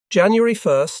January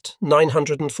 1st,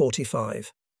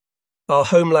 945. Our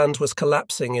homeland was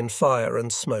collapsing in fire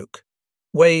and smoke.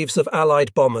 Waves of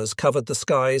Allied bombers covered the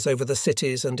skies over the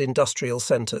cities and industrial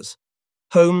centres.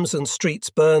 Homes and streets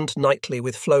burned nightly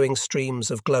with flowing streams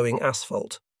of glowing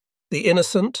asphalt. The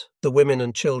innocent, the women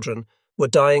and children, were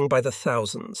dying by the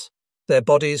thousands, their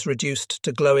bodies reduced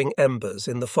to glowing embers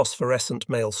in the phosphorescent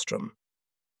maelstrom.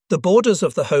 The borders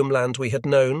of the homeland we had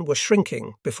known were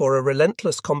shrinking before a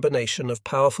relentless combination of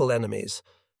powerful enemies.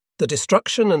 The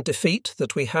destruction and defeat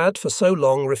that we had for so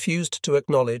long refused to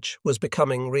acknowledge was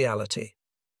becoming reality.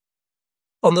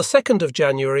 On the 2nd of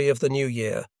January of the new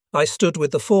year, I stood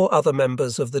with the 4 other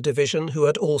members of the division who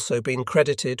had also been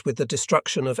credited with the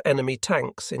destruction of enemy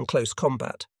tanks in close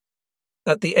combat.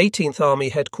 At the 18th Army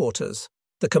headquarters,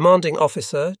 the commanding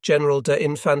officer, General de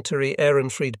Infanterie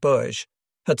Ehrenfried Boege,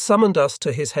 had summoned us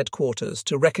to his headquarters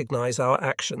to recognise our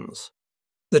actions.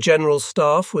 The general's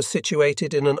staff was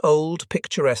situated in an old,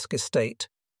 picturesque estate,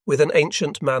 with an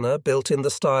ancient manor built in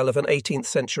the style of an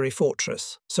 18th-century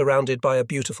fortress, surrounded by a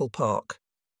beautiful park.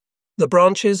 The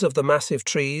branches of the massive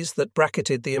trees that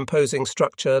bracketed the imposing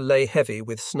structure lay heavy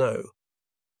with snow.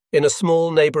 In a small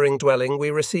neighbouring dwelling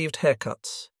we received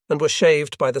haircuts, and were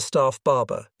shaved by the staff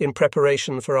barber in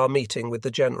preparation for our meeting with the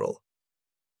general.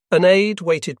 An aide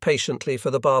waited patiently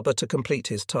for the barber to complete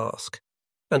his task,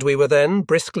 and we were then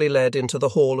briskly led into the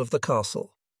hall of the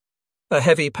castle. A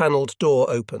heavy panelled door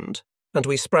opened, and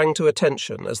we sprang to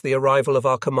attention as the arrival of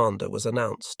our commander was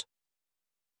announced.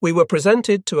 We were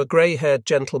presented to a grey-haired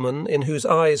gentleman in whose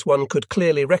eyes one could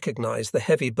clearly recognise the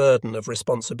heavy burden of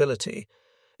responsibility,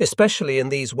 especially in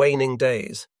these waning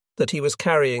days, that he was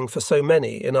carrying for so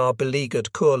many in our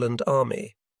beleaguered Courland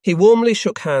army. He warmly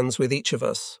shook hands with each of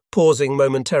us, pausing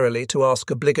momentarily to ask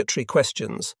obligatory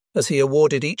questions as he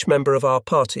awarded each member of our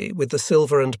party with the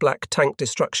silver and black tank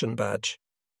destruction badge.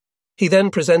 He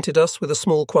then presented us with a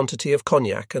small quantity of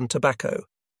cognac and tobacco,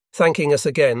 thanking us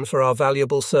again for our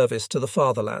valuable service to the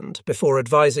fatherland before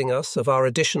advising us of our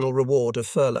additional reward of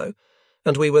furlough,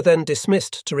 and we were then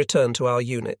dismissed to return to our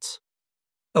units.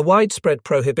 A widespread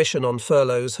prohibition on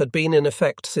furloughs had been in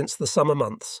effect since the summer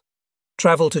months.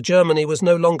 Travel to Germany was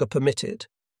no longer permitted,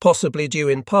 possibly due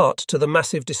in part to the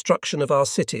massive destruction of our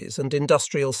cities and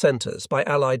industrial centres by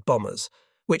Allied bombers,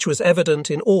 which was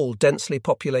evident in all densely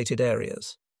populated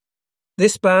areas.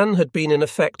 This ban had been in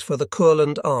effect for the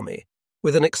Courland army,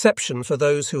 with an exception for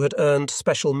those who had earned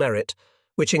special merit,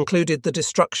 which included the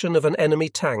destruction of an enemy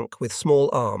tank with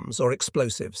small arms or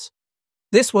explosives.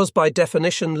 This was by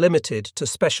definition limited to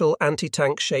special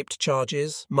anti-tank-shaped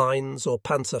charges, mines or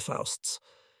Panzerfausts.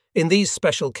 In these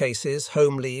special cases,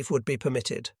 home leave would be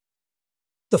permitted.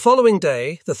 The following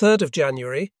day, the 3rd of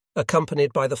January,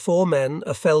 accompanied by the 4 men,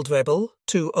 a Feldwebel,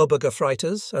 2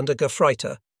 Obergefreiters and a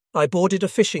Gefreiter, I boarded a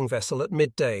fishing vessel at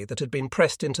midday that had been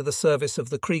pressed into the service of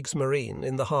the Kriegsmarine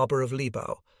in the harbour of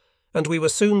Libau, and we were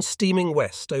soon steaming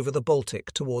west over the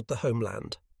Baltic toward the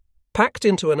homeland. Packed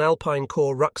into an Alpine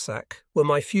Corps rucksack were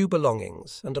my few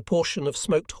belongings and a portion of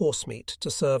smoked horsemeat to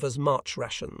serve as march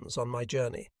rations on my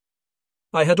journey.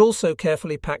 I had also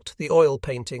carefully packed the oil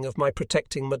painting of my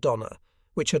protecting Madonna,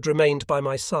 which had remained by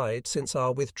my side since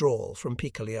our withdrawal from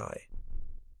Piccoli.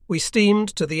 We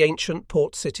steamed to the ancient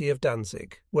port city of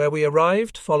Danzig, where we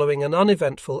arrived following an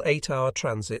uneventful 8-hour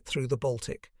transit through the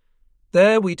Baltic.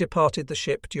 There we departed the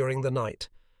ship during the night,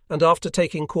 and after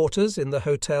taking quarters in the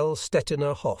Hotel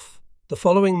Stettiner Hof, the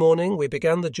following morning we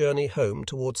began the journey home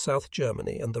towards South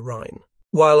Germany and the Rhine.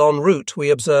 While en route, we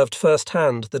observed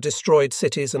firsthand the destroyed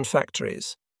cities and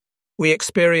factories. We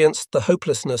experienced the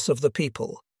hopelessness of the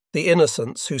people, the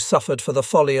innocents who suffered for the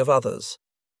folly of others,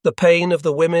 the pain of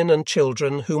the women and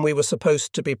children whom we were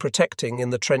supposed to be protecting in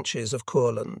the trenches of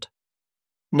Courland.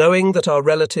 Knowing that our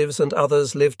relatives and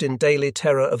others lived in daily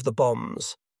terror of the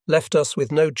bombs, left us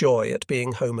with no joy at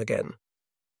being home again.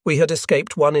 We had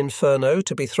escaped one inferno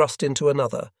to be thrust into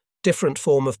another, different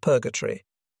form of purgatory,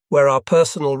 where our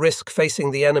personal risk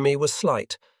facing the enemy was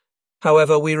slight.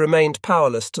 However, we remained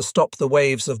powerless to stop the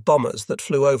waves of bombers that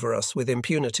flew over us with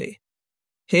impunity.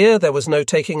 Here there was no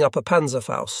taking up a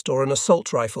Panzerfaust or an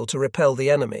assault rifle to repel the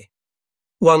enemy.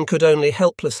 One could only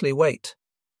helplessly wait.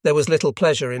 There was little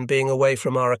pleasure in being away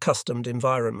from our accustomed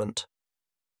environment.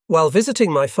 While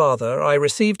visiting my father, I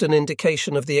received an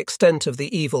indication of the extent of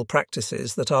the evil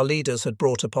practices that our leaders had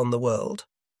brought upon the world.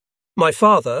 My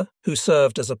father, who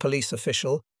served as a police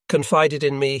official, confided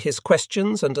in me his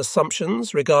questions and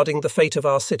assumptions regarding the fate of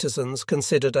our citizens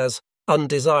considered as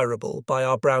undesirable by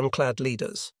our brown-clad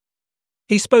leaders.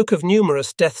 He spoke of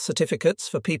numerous death certificates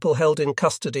for people held in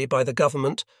custody by the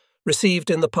government, received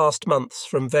in the past months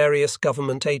from various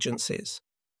government agencies.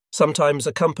 sometimes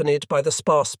accompanied by the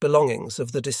sparse belongings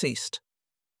of the deceased.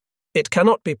 "It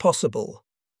cannot be possible,"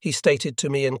 he stated to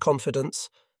me in confidence,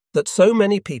 "that so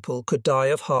many people could die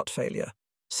of heart failure.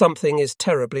 Something is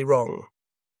terribly wrong."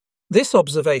 This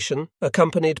observation,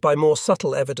 accompanied by more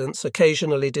subtle evidence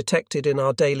occasionally detected in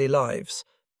our daily lives,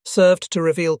 served to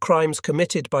reveal crimes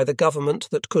committed by the government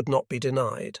that could not be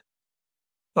denied.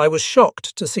 I was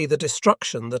shocked to see the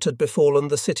destruction that had befallen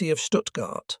the city of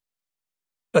Stuttgart.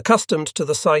 Accustomed to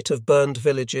the sight of burned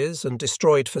villages and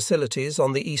destroyed facilities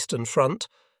on the Eastern Front,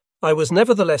 I was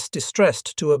nevertheless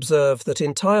distressed to observe that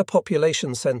entire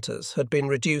population centres had been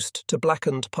reduced to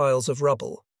blackened piles of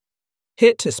rubble.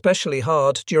 Hit especially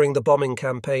hard during the bombing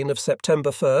campaign of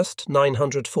September 1st,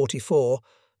 944,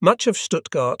 much of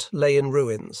Stuttgart lay in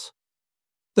ruins.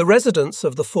 The residence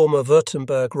of the former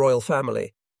Württemberg royal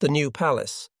family, the New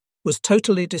Palace, was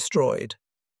totally destroyed,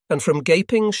 and from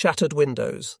gaping, shattered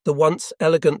windows, the once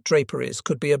elegant draperies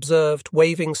could be observed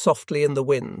waving softly in the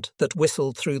wind that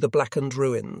whistled through the blackened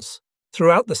ruins.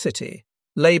 Throughout the city,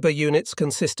 labour units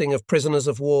consisting of prisoners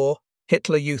of war,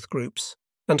 Hitler Youth groups,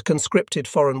 and conscripted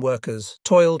foreign workers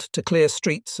toiled to clear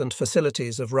streets and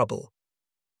facilities of rubble.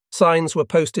 Signs were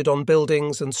posted on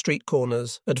buildings and street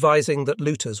corners advising that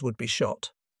looters would be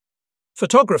shot.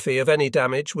 Photography of any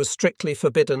damage was strictly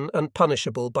forbidden and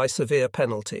punishable by severe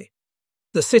penalty.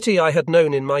 The city I had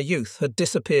known in my youth had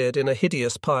disappeared in a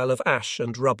hideous pile of ash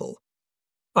and rubble.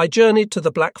 I journeyed to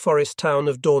the Black Forest town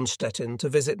of Dornstetten to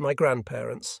visit my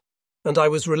grandparents, and I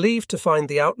was relieved to find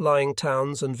the outlying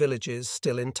towns and villages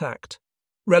still intact,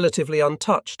 relatively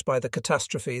untouched by the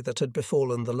catastrophe that had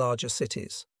befallen the larger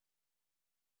cities.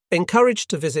 Encouraged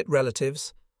to visit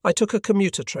relatives, I took a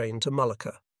commuter train to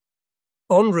Mullica.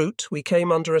 En route, we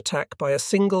came under attack by a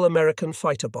single American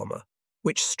fighter bomber,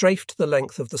 which strafed the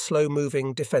length of the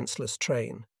slow-moving, defenceless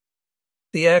train.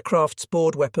 The aircraft's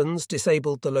board weapons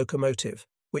disabled the locomotive,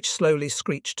 which slowly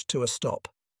screeched to a stop,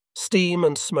 steam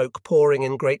and smoke pouring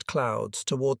in great clouds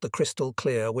toward the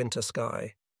crystal-clear winter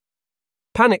sky.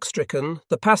 Panic-stricken,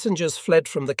 the passengers fled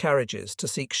from the carriages to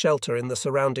seek shelter in the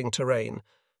surrounding terrain,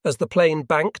 as the plane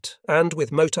banked and,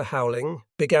 with motor howling,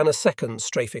 began a second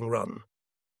strafing run.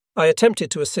 I attempted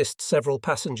to assist several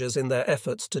passengers in their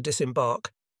efforts to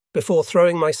disembark before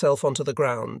throwing myself onto the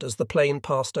ground as the plane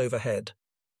passed overhead,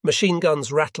 machine guns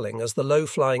rattling as the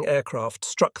low-flying aircraft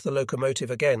struck the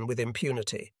locomotive again with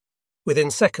impunity.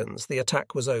 Within seconds, the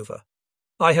attack was over.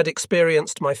 I had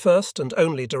experienced my first and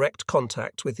only direct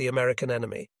contact with the American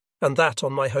enemy, and that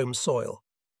on my home soil.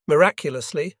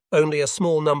 Miraculously, only a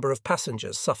small number of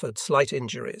passengers suffered slight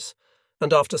injuries,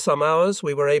 and after some hours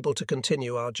we were able to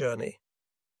continue our journey.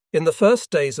 In the first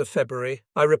days of February,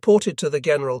 I reported to the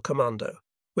General Commando,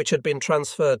 which had been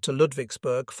transferred to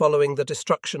Ludwigsburg following the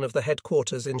destruction of the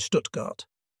headquarters in Stuttgart.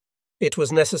 It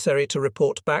was necessary to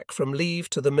report back from leave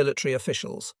to the military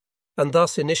officials, and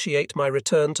thus initiate my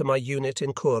return to my unit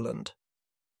in Kurland.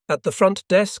 At the front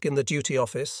desk in the duty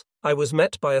office, I was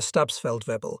met by a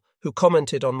Stabsfeldwebel who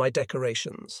commented on my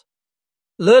decorations.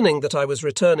 Learning that I was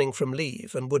returning from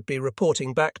leave and would be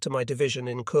reporting back to my division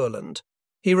in Kurland,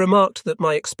 he remarked that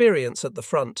my experience at the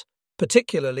front,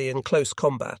 particularly in close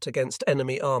combat against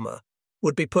enemy armour,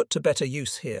 would be put to better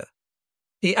use here.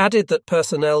 He added that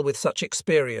personnel with such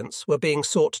experience were being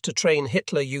sought to train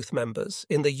Hitler Youth members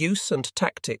in the use and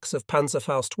tactics of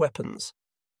Panzerfaust weapons,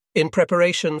 in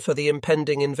preparation for the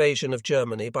impending invasion of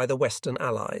Germany by the Western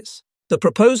Allies. The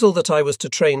proposal that I was to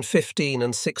train 15-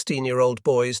 and 16-year-old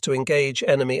boys to engage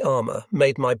enemy armour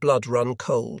made my blood run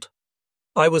cold.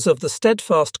 I was of the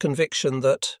steadfast conviction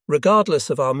that, regardless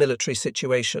of our military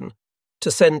situation, to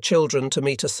send children to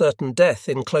meet a certain death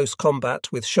in close combat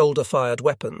with shoulder-fired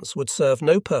weapons would serve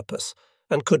no purpose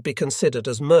and could be considered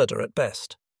as murder at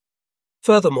best.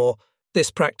 Furthermore, this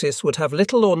practice would have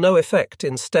little or no effect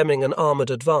in stemming an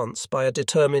armoured advance by a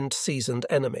determined, seasoned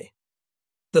enemy.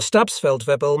 The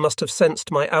Stabsfeldwebel must have sensed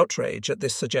my outrage at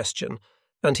this suggestion,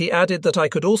 and he added that I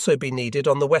could also be needed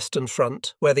on the Western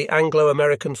Front, where the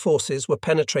Anglo-American forces were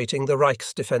penetrating the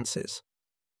Reich's defences.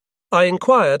 I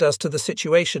inquired as to the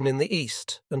situation in the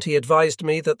east, and he advised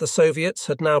me that the Soviets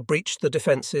had now breached the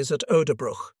defences at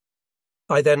Oderbruch.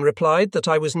 I then replied that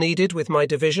I was needed with my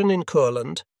division in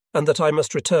Kurland, and that I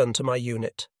must return to my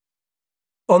unit.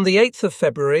 On the 8th of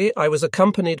February, I was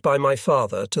accompanied by my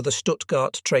father to the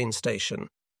Stuttgart train station,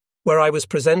 where I was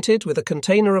presented with a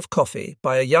container of coffee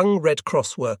by a young Red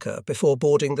Cross worker before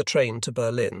boarding the train to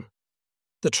Berlin.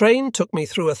 The train took me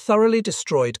through a thoroughly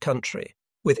destroyed country,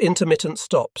 with intermittent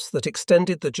stops that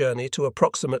extended the journey to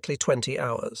approximately 20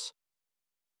 hours.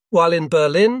 While in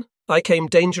Berlin, I came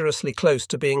dangerously close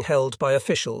to being held by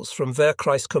officials from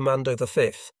Wehrkreiskommando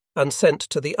V and sent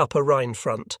to the Upper Rhine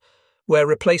front, where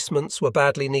replacements were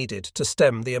badly needed to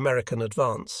stem the American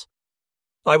advance.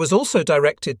 I was also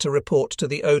directed to report to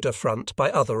the Oder front by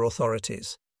other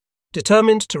authorities.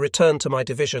 Determined to return to my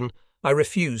division, I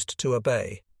refused to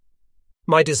obey.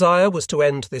 My desire was to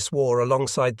end this war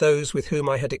alongside those with whom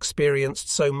I had experienced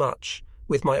so much,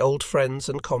 with my old friends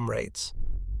and comrades.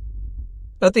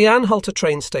 At the Anhalter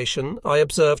train station, I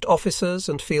observed officers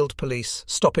and field police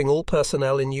stopping all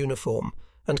personnel in uniform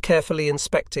and carefully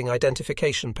inspecting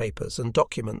identification papers and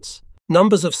documents.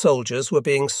 Numbers of soldiers were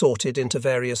being sorted into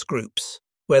various groups,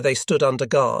 where they stood under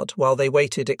guard while they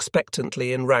waited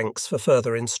expectantly in ranks for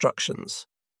further instructions.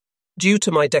 Due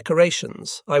to my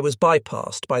decorations, I was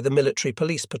bypassed by the military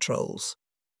police patrols.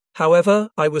 However,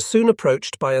 I was soon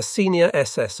approached by a senior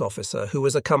SS officer who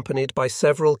was accompanied by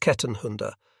several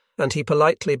Kettenhunde, and he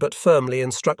politely but firmly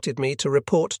instructed me to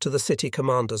report to the city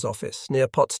commander's office near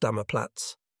Potsdamer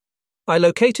Platz. I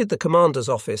located the commander's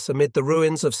office amid the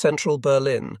ruins of central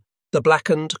Berlin, the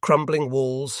blackened, crumbling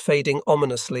walls fading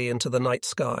ominously into the night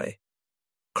sky.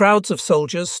 Crowds of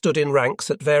soldiers stood in ranks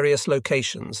at various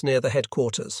locations near the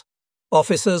headquarters.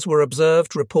 Officers were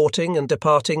observed reporting and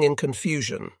departing in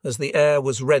confusion as the air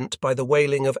was rent by the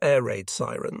wailing of air raid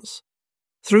sirens.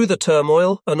 Through the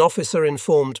turmoil, an officer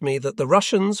informed me that the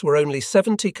Russians were only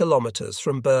 70 kilometers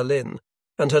from Berlin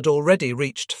and had already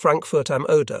reached Frankfurt am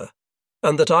Oder,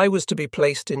 and that I was to be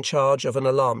placed in charge of an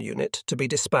alarm unit to be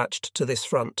dispatched to this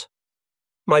front.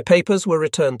 My papers were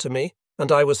returned to me,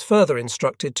 and I was further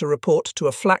instructed to report to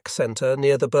a flak centre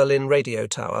near the Berlin radio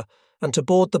tower and to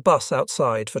board the bus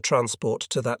outside for transport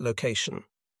to that location.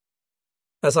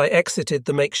 As I exited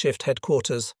the makeshift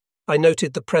headquarters, I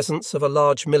noted the presence of a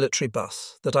large military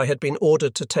bus that I had been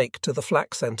ordered to take to the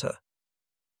flak centre.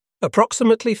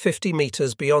 Approximately 50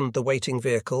 metres beyond the waiting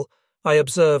vehicle, I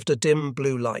observed a dim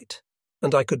blue light,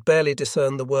 and I could barely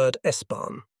discern the word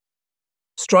S-Bahn.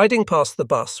 Striding past the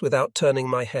bus without turning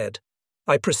my head,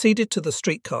 I proceeded to the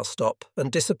streetcar stop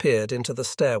and disappeared into the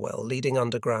stairwell leading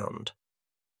underground.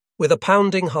 With a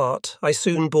pounding heart, I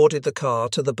soon boarded the car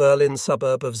to the Berlin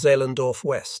suburb of Zehlendorf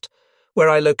West, where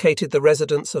I located the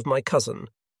residence of my cousin,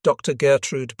 Dr.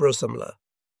 Gertrude Brusumler.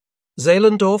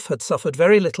 Zehlendorf had suffered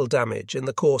very little damage in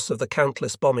the course of the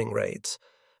countless bombing raids,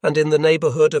 and in the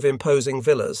neighbourhood of imposing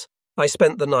villas, I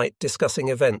spent the night discussing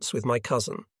events with my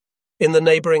cousin. In the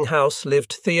neighbouring house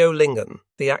lived Theo Lingen,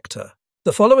 the actor.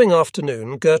 The following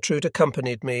afternoon, Gertrude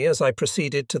accompanied me as I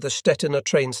proceeded to the Stettiner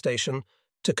train station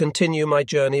to continue my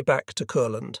journey back to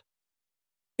Kurland.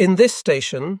 In this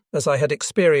station, as I had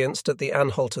experienced at the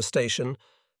Anhalter station,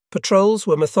 patrols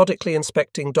were methodically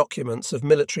inspecting documents of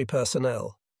military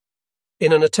personnel.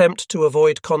 In an attempt to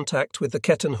avoid contact with the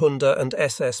Kettenhunde and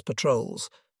SS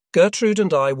patrols, Gertrude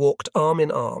and I walked arm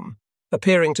in arm,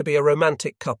 appearing to be a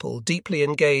romantic couple deeply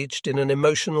engaged in an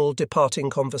emotional, departing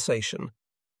conversation,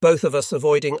 both of us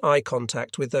avoiding eye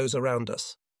contact with those around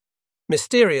us.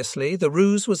 Mysteriously, the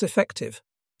ruse was effective,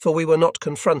 for we were not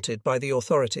confronted by the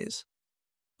authorities.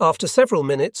 After several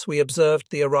minutes, we observed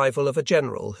the arrival of a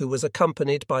general who was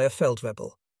accompanied by a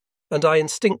Feldwebel, and I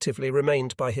instinctively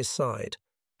remained by his side,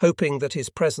 hoping that his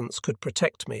presence could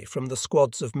protect me from the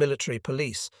squads of military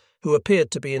police who appeared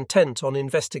to be intent on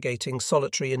investigating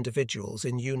solitary individuals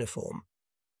in uniform.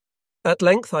 At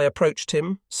length I approached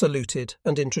him, saluted,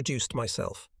 and introduced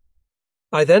myself.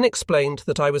 I then explained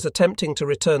that I was attempting to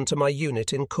return to my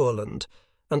unit in Kurland,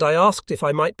 and I asked if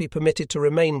I might be permitted to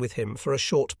remain with him for a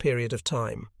short period of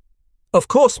time. "Of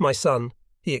course, my son,"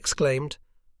 he exclaimed.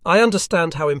 "I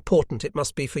understand how important it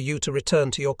must be for you to return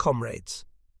to your comrades."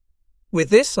 With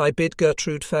this I bid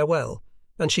Gertrude farewell,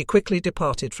 and she quickly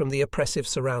departed from the oppressive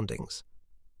surroundings.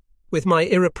 With my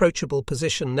irreproachable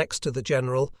position next to the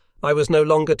general, I was no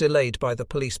longer delayed by the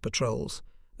police patrols,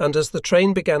 and as the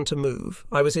train began to move,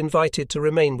 I was invited to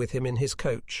remain with him in his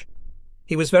coach.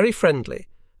 He was very friendly,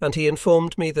 and he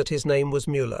informed me that his name was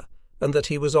Müller, and that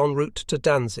he was en route to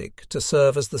Danzig to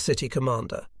serve as the city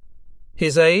commander.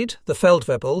 His aide, the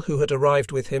Feldwebel, who had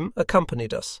arrived with him,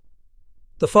 accompanied us.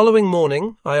 The following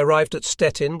morning, I arrived at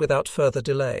Stettin without further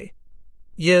delay.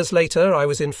 Years later, I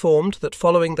was informed that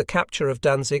following the capture of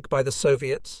Danzig by the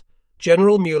Soviets,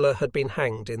 General Müller had been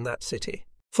hanged in that city.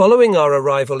 Following our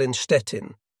arrival in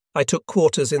Stettin, I took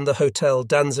quarters in the Hotel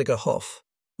Danziger Hof,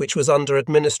 which was under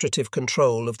administrative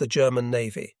control of the German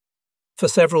Navy. For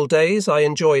several days I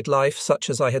enjoyed life such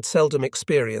as I had seldom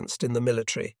experienced in the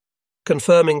military,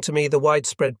 confirming to me the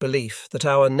widespread belief that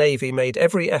our Navy made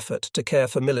every effort to care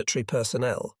for military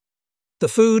personnel. The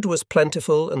food was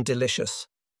plentiful and delicious,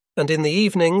 and in the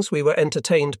evenings we were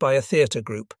entertained by a theatre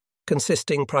group,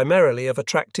 consisting primarily of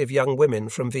attractive young women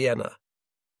from Vienna.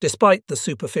 Despite the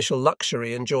superficial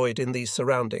luxury enjoyed in these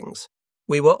surroundings,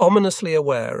 we were ominously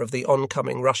aware of the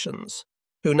oncoming Russians,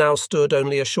 who now stood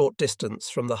only a short distance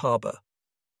from the harbour.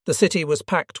 The city was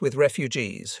packed with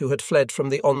refugees who had fled from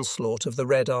the onslaught of the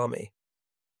Red Army.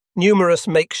 Numerous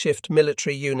makeshift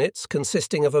military units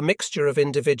consisting of a mixture of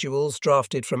individuals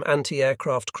drafted from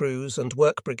anti-aircraft crews and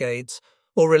work brigades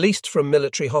or released from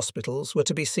military hospitals were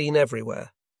to be seen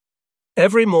everywhere.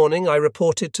 Every morning I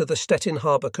reported to the Stettin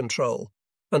Harbour Control,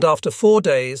 and after 4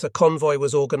 days a convoy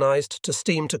was organised to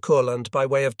steam to Kurland by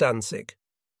way of Danzig.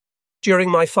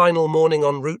 During my final morning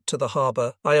en route to the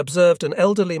harbour, I observed an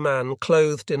elderly man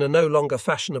clothed in a no longer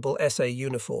fashionable SA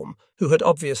uniform, who had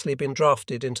obviously been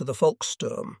drafted into the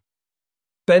Volkssturm.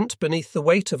 Bent beneath the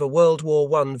weight of a World War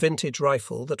I vintage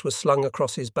rifle that was slung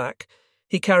across his back,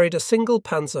 he carried a single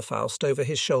Panzerfaust over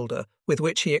his shoulder with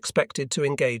which he expected to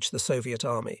engage the Soviet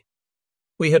army.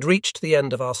 We had reached the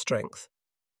end of our strength.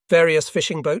 Various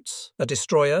fishing boats, a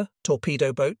destroyer,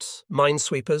 torpedo boats,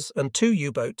 minesweepers, and 2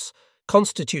 U-boats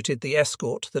constituted the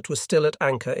escort that was still at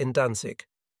anchor in Danzig.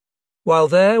 While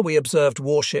there, we observed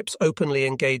warships openly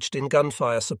engaged in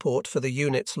gunfire support for the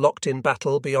units locked in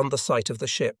battle beyond the sight of the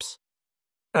ships.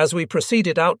 As we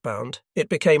proceeded outbound, it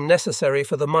became necessary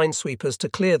for the minesweepers to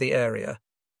clear the area,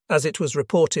 as it was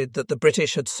reported that the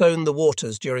British had sown the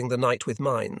waters during the night with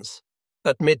mines.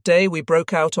 At midday, we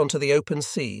broke out onto the open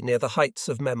sea near the heights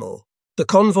of Memel. The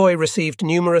convoy received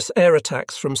numerous air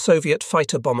attacks from Soviet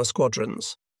fighter-bomber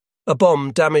squadrons. A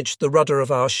bomb damaged the rudder of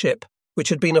our ship, which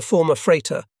had been a former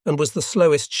freighter and was the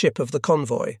slowest ship of the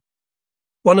convoy.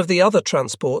 One of the other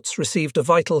transports received a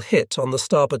vital hit on the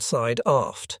starboard side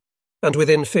aft, and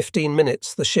within 15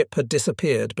 minutes the ship had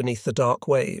disappeared beneath the dark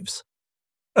waves.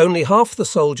 Only half the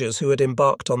soldiers who had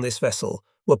embarked on this vessel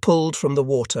were pulled from the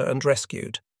water and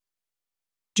rescued.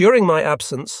 During my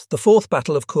absence, the 4th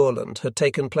Battle of Courland had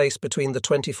taken place between the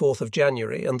 24th of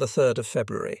January and the 3rd of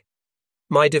February.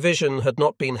 My division had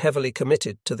not been heavily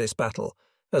committed to this battle,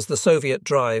 as the Soviet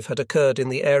drive had occurred in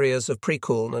the areas of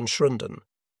Prekuln and Schrunden.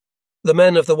 The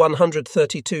men of the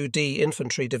 132d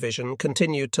Infantry Division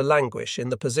continued to languish in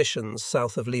the positions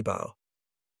south of Libau.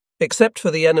 Except for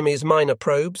the enemy's minor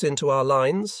probes into our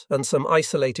lines and some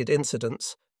isolated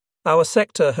incidents, our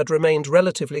sector had remained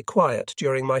relatively quiet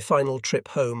during my final trip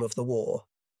home of the war.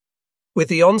 With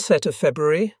the onset of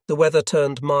February, the weather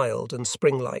turned mild and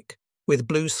spring-like, with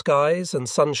blue skies and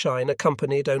sunshine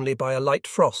accompanied only by a light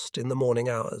frost in the morning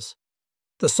hours.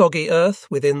 The soggy earth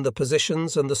within the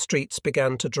positions and the streets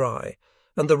began to dry,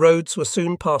 and the roads were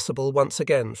soon passable once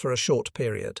again for a short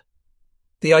period.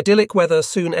 The idyllic weather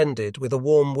soon ended with a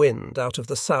warm wind out of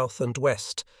the south and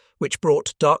west, which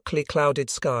brought darkly clouded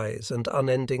skies and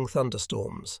unending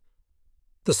thunderstorms.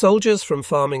 The soldiers from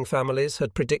farming families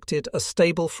had predicted a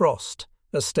stable frost,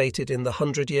 as stated in the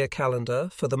 100-year calendar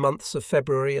for the months of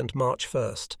February and March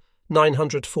 1st,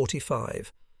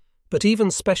 945. But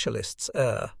even specialists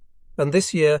err, and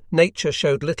this year nature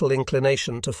showed little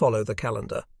inclination to follow the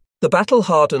calendar. The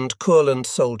battle-hardened Courland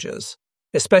soldiers,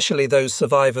 especially those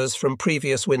survivors from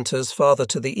previous winters farther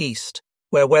to the east,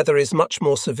 where weather is much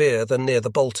more severe than near the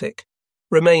Baltic,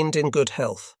 remained in good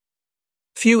health.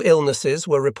 Few illnesses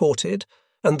were reported,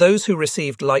 and those who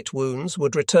received light wounds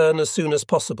would return as soon as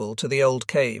possible to the old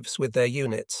caves with their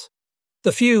units.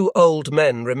 The few old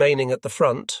men remaining at the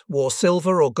front wore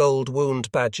silver or gold wound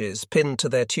badges pinned to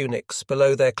their tunics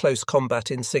below their close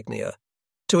combat insignia,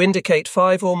 to indicate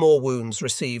 5 or more wounds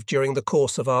received during the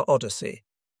course of our odyssey.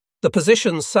 The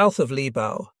positions south of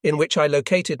Libau, in which I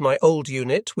located my old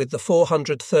unit with the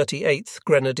 438th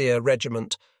Grenadier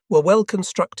Regiment, were well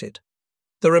constructed.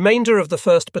 The remainder of the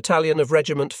 1st Battalion of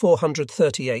Regiment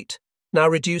 438, now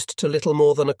reduced to little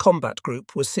more than a combat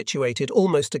group, was situated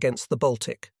almost against the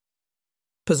Baltic.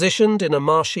 Positioned in a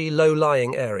marshy,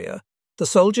 low-lying area, the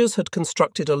soldiers had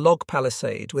constructed a log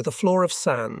palisade with a floor of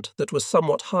sand that was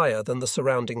somewhat higher than the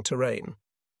surrounding terrain.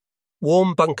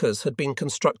 Warm bunkers had been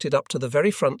constructed up to the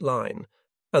very front line,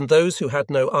 and those who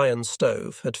had no iron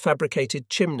stove had fabricated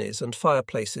chimneys and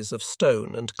fireplaces of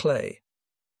stone and clay.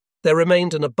 There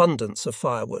remained an abundance of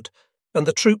firewood, and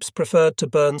the troops preferred to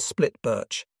burn split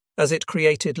birch, as it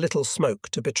created little smoke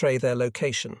to betray their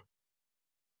location.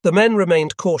 The men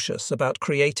remained cautious about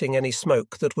creating any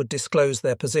smoke that would disclose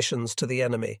their positions to the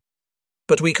enemy,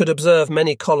 but we could observe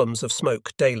many columns of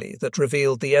smoke daily that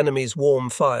revealed the enemy's warm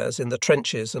fires in the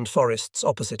trenches and forests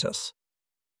opposite us.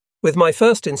 With my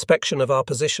first inspection of our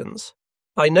positions,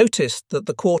 I noticed that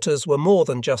the quarters were more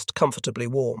than just comfortably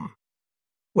warm.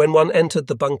 When one entered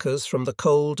the bunkers from the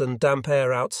cold and damp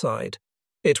air outside,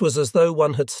 it was as though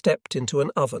one had stepped into an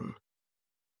oven.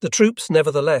 The troops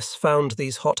nevertheless found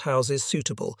these hothouses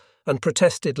suitable and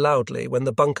protested loudly when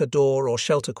the bunker door or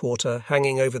shelter quarter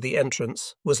hanging over the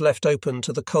entrance was left open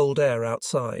to the cold air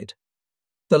outside.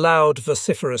 The loud,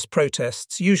 vociferous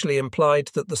protests usually implied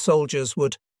that the soldiers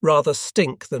would rather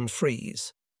stink than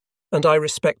freeze, and I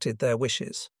respected their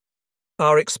wishes.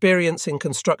 Our experience in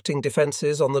constructing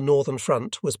defences on the northern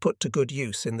front was put to good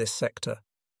use in this sector.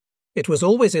 It was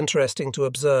always interesting to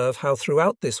observe how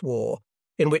throughout this war,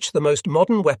 in which the most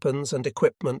modern weapons and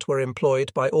equipment were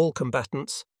employed by all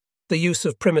combatants, the use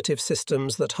of primitive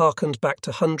systems that harkened back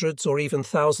to hundreds or even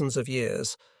thousands of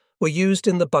years were used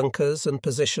in the bunkers and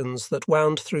positions that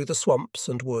wound through the swamps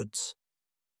and woods.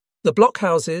 The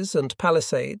blockhouses and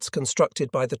palisades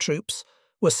constructed by the troops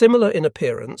were similar in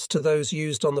appearance to those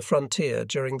used on the frontier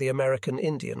during the American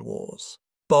Indian Wars.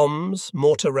 Bombs,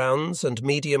 mortar rounds, and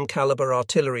medium-caliber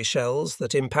artillery shells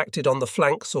that impacted on the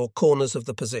flanks or corners of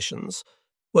the positions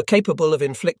were capable of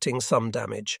inflicting some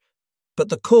damage, but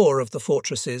the core of the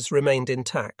fortresses remained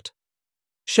intact.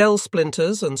 Shell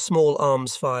splinters and small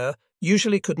arms fire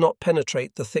usually could not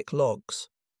penetrate the thick logs.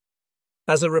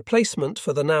 As a replacement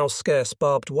for the now scarce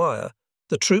barbed wire,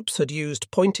 the troops had used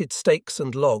pointed stakes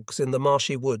and logs in the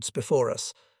marshy woods before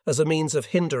us as a means of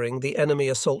hindering the enemy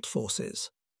assault forces.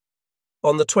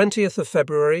 On the 20th of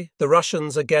February, the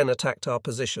Russians again attacked our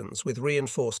positions with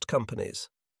reinforced companies.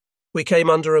 We came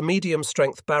under a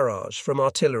medium-strength barrage from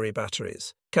artillery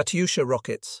batteries, Katyusha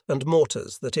rockets, and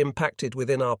mortars that impacted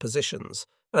within our positions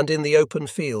and in the open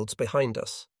fields behind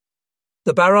us.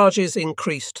 The barrages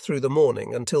increased through the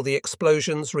morning until the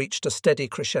explosions reached a steady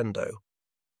crescendo.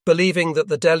 Believing that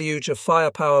the deluge of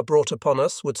firepower brought upon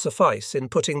us would suffice in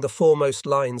putting the foremost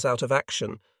lines out of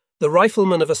action, the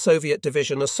riflemen of a Soviet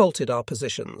division assaulted our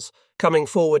positions, coming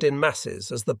forward in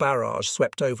masses as the barrage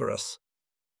swept over us.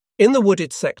 In the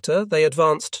wooded sector, they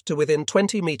advanced to within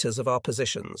 20 metres of our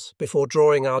positions before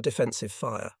drawing our defensive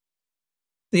fire.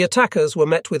 The attackers were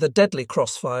met with a deadly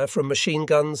crossfire from machine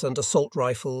guns and assault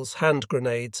rifles, hand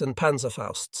grenades and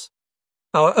panzerfausts.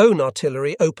 Our own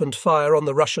artillery opened fire on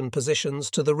the Russian positions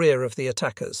to the rear of the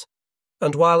attackers,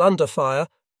 and while under fire,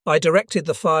 I directed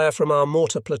the fire from our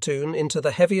mortar platoon into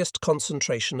the heaviest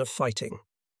concentration of fighting.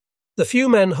 The few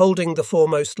men holding the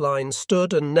foremost line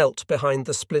stood and knelt behind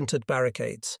the splintered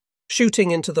barricades,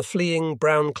 shooting into the fleeing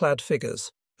brown-clad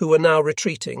figures, who were now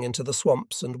retreating into the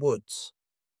swamps and woods.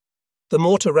 The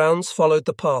mortar rounds followed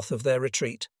the path of their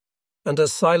retreat, and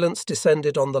as silence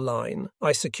descended on the line,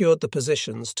 I secured the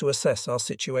positions to assess our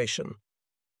situation.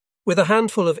 With a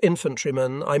handful of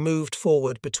infantrymen, I moved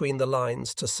forward between the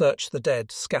lines to search the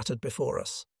dead scattered before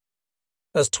us.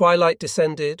 As twilight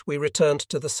descended, we returned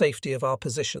to the safety of our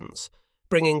positions,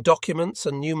 bringing documents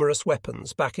and numerous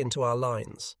weapons back into our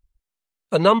lines.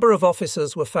 A number of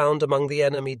officers were found among the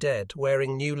enemy dead,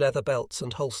 wearing new leather belts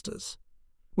and holsters.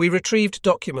 We retrieved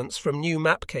documents from new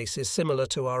map cases similar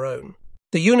to our own.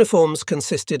 The uniforms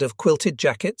consisted of quilted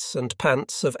jackets and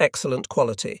pants of excellent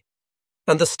quality,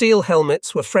 and the steel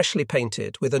helmets were freshly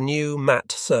painted with a new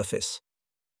matte surface.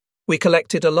 We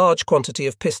collected a large quantity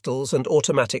of pistols and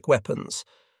automatic weapons,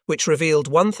 which revealed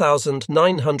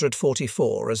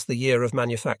 1944 as the year of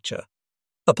manufacture.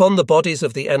 Upon the bodies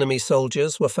of the enemy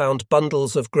soldiers were found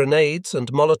bundles of grenades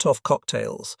and Molotov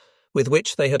cocktails, with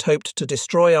which they had hoped to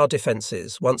destroy our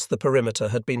defences once the perimeter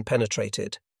had been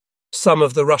penetrated. Some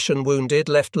of the Russian wounded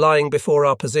left lying before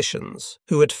our positions,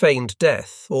 who had feigned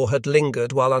death or had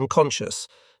lingered while unconscious,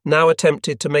 now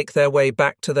attempted to make their way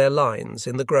back to their lines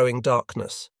in the growing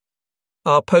darkness.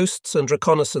 Our posts and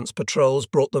reconnaissance patrols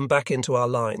brought them back into our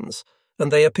lines,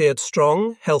 and they appeared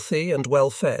strong, healthy, and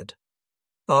well-fed.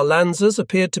 Our Lancers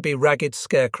appeared to be ragged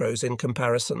scarecrows in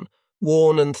comparison,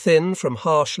 worn and thin from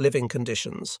harsh living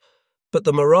conditions, but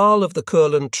the morale of the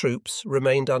Kurland troops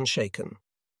remained unshaken.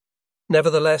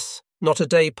 Nevertheless, not a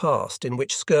day passed in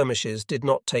which skirmishes did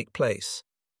not take place,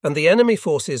 and the enemy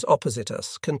forces opposite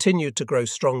us continued to grow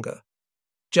stronger.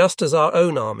 Just as our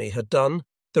own army had done,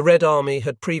 the Red Army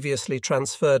had previously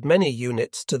transferred many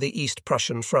units to the East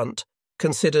Prussian front,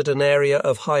 considered an area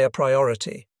of higher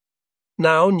priority.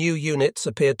 Now new units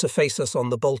appeared to face us on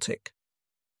the Baltic.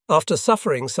 After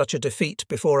suffering such a defeat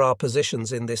before our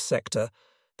positions in this sector,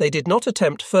 they did not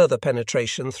attempt further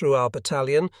penetration through our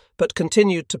battalion, but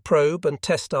continued to probe and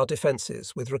test our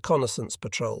defences with reconnaissance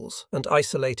patrols and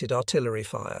isolated artillery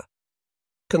fire.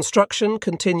 Construction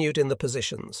continued in the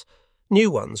positions. New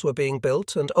ones were being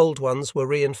built and old ones were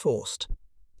reinforced.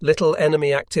 Little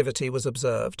enemy activity was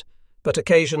observed, but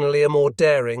occasionally a more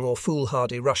daring or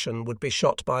foolhardy Russian would be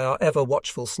shot by our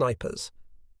ever-watchful snipers.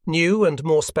 New and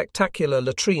more spectacular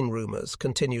latrine rumours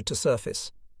continued to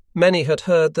surface. Many had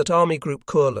heard that Army Group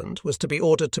Kurland was to be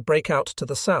ordered to break out to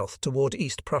the south toward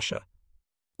East Prussia.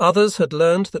 Others had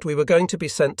learned that we were going to be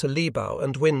sent to Libau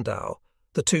and Windau,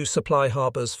 the two supply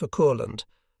harbours for Kurland,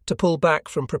 to pull back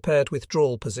from prepared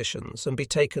withdrawal positions and be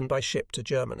taken by ship to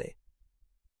Germany.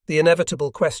 The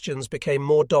inevitable questions became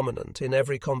more dominant in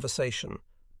every conversation.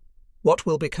 What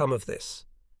will become of this?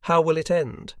 How will it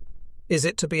end? Is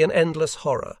it to be an endless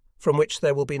horror from which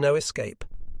there will be no escape?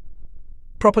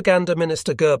 Propaganda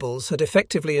Minister Goebbels had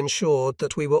effectively ensured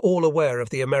that we were all aware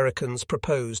of the Americans'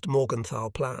 proposed Morgenthau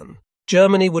plan.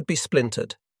 Germany would be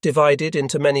splintered, divided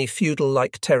into many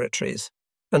feudal-like territories,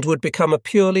 and would become a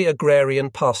purely agrarian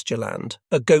pastureland,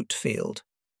 a goat field.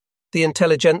 The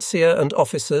intelligentsia and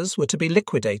officers were to be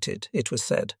liquidated, it was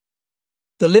said.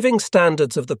 The living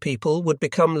standards of the people would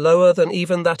become lower than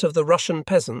even that of the Russian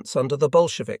peasants under the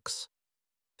Bolsheviks.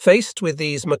 Faced with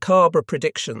these macabre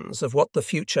predictions of what the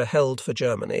future held for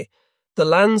Germany, the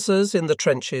Lancers in the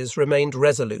trenches remained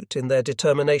resolute in their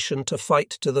determination to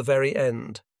fight to the very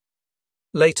end.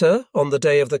 Later, on the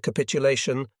day of the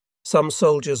capitulation, some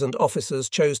soldiers and officers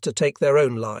chose to take their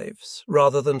own lives,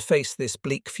 rather than face this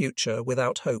bleak future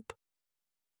without hope.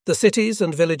 The cities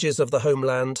and villages of the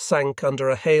homeland sank under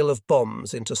a hail of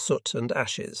bombs into soot and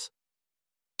ashes.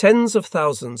 Tens of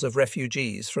thousands of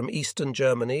refugees from eastern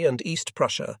Germany and East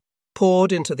Prussia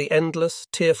poured into the endless,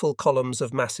 tearful columns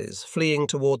of masses fleeing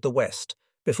toward the west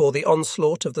before the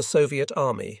onslaught of the Soviet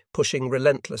army pushing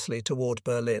relentlessly toward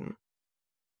Berlin.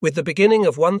 With the beginning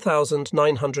of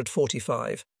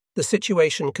 1945, the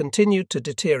situation continued to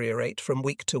deteriorate from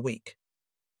week to week.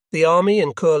 The army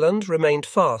in Kurland remained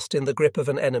fast in the grip of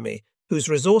an enemy whose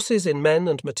resources in men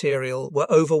and material were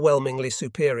overwhelmingly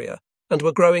superior and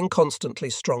were growing constantly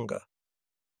stronger.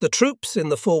 The troops in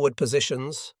the forward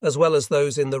positions, as well as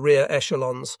those in the rear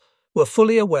echelons, were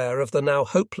fully aware of the now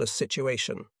hopeless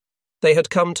situation. They had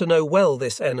come to know well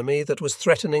this enemy that was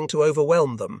threatening to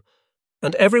overwhelm them,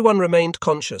 and everyone remained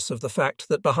conscious of the fact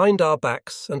that behind our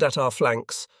backs and at our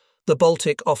flanks, the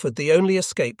Baltic offered the only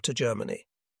escape to Germany.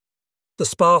 The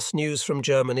sparse news from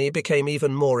Germany became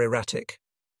even more erratic.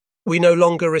 We no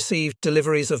longer received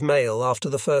deliveries of mail after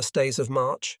the first days of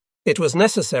March. It was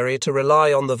necessary to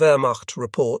rely on the Wehrmacht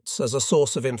reports as a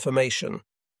source of information,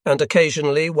 and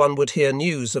occasionally one would hear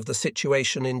news of the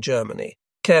situation in Germany,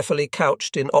 carefully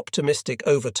couched in optimistic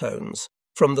overtones,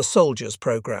 from the soldiers'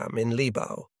 program in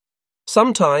Libau.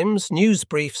 Sometimes news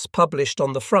briefs published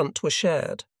on the front were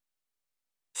shared.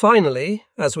 Finally,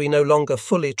 as we no longer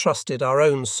fully trusted our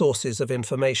own sources of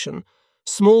information,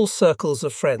 small circles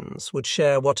of friends would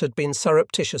share what had been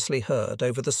surreptitiously heard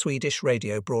over the Swedish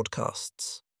radio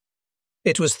broadcasts.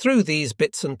 It was through these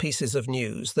bits and pieces of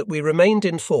news that we remained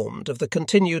informed of the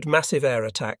continued massive air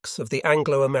attacks of the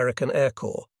Anglo-American Air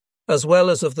Corps, as well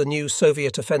as of the new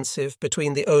Soviet offensive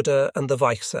between the Oder and the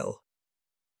Weichsel.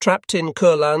 Trapped in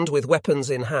Kurland with weapons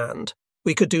in hand,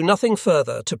 we could do nothing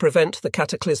further to prevent the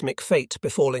cataclysmic fate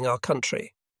befalling our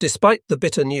country. Despite the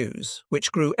bitter news,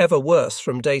 which grew ever worse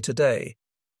from day to day,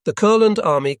 the Kurland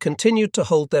army continued to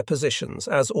hold their positions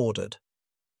as ordered.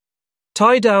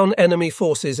 Tie down enemy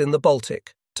forces in the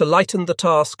Baltic to lighten the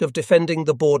task of defending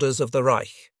the borders of the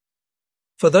Reich.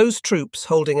 For those troops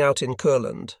holding out in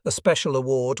Kurland, a special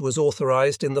award was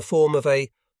authorized in the form of a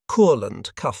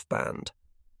Kurland cuff band.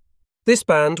 This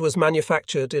band was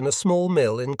manufactured in a small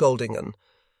mill in Goldingen,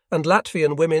 and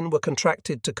Latvian women were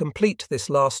contracted to complete this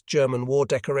last German war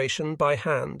decoration by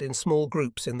hand in small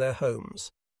groups in their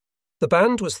homes. The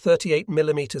band was 38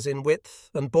 millimeters in width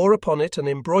and bore upon it an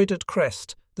embroidered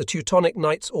crest, the Teutonic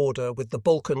Knights Order with the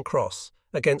Balkan Cross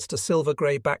against a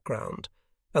silver-grey background,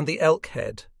 and the elk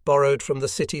head borrowed from the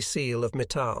city seal of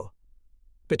Mittau.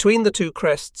 Between the two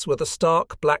crests were the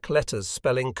stark black letters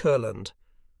spelling Kurland.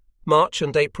 March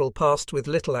and April passed with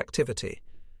little activity.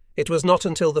 It was not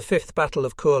until the 5th Battle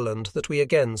of Kurland that we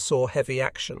again saw heavy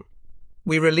action.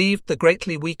 We relieved the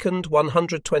greatly weakened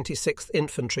 126th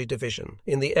Infantry Division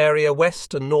in the area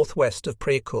west and northwest of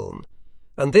Prekuln,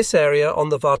 and this area on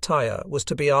the Vartaya was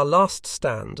to be our last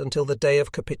stand until the day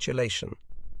of capitulation.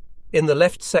 In the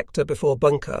left sector before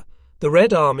Bunker, the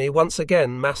Red Army once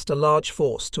again massed a large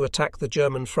force to attack the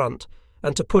German front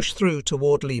and to push through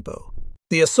toward Libau.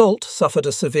 The assault suffered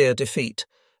a severe defeat,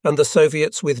 and the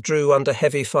Soviets withdrew under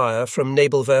heavy fire from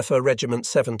Nebelwerfer Regiment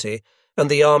 70 and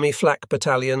the Army Flak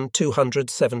Battalion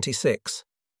 276.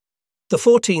 The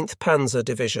 14th Panzer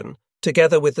Division,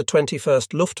 together with the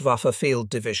 21st Luftwaffe Field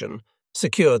Division,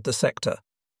 secured the sector,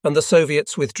 and the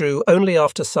Soviets withdrew only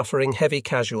after suffering heavy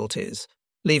casualties,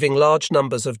 leaving large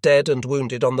numbers of dead and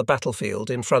wounded on the battlefield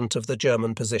in front of the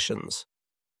German positions.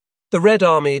 The Red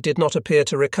Army did not appear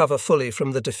to recover fully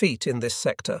from the defeat in this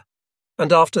sector.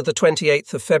 And after the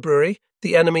 28th of February,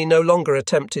 the enemy no longer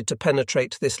attempted to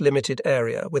penetrate this limited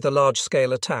area with a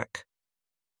large-scale attack.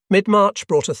 Mid-March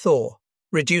brought a thaw,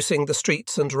 reducing the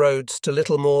streets and roads to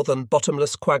little more than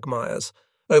bottomless quagmires,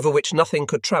 over which nothing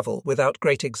could travel without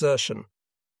great exertion.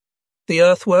 The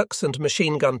earthworks and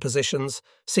machine gun positions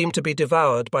seemed to be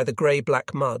devoured by the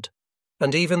grey-black mud,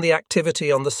 and even the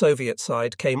activity on the Soviet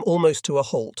side came almost to a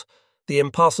halt, the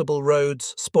impassable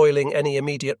roads spoiling any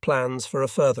immediate plans for a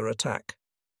further attack.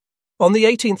 On the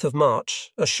 18th of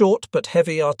March, a short but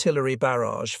heavy artillery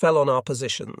barrage fell on our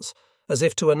positions, as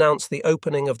if to announce the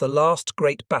opening of the last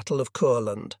great battle of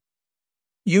Courland.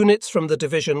 Units from the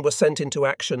division were sent into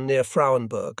action near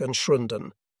Frauenburg and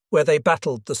Schrunden, where they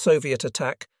battled the Soviet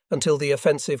attack until the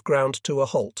offensive ground to a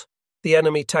halt, the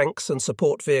enemy tanks and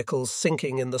support vehicles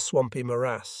sinking in the swampy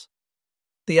morass.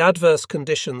 The adverse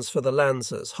conditions for the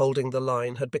Lancers holding the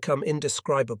line had become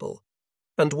indescribable,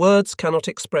 and words cannot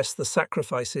express the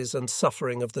sacrifices and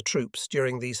suffering of the troops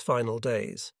during these final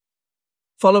days.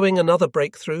 Following another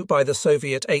breakthrough by the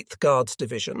Soviet 8th Guards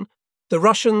Division, the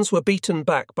Russians were beaten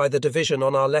back by the division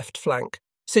on our left flank,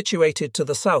 situated to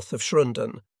the south of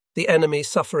Schrunden, the enemy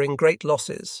suffering great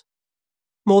losses.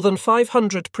 More than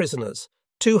 500 prisoners,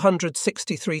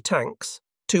 263 tanks,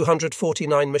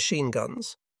 249 machine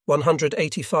guns,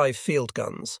 185 field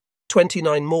guns,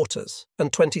 29 mortars,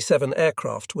 and 27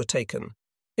 aircraft were taken,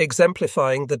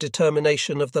 exemplifying the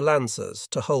determination of the Lancers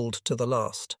to hold to the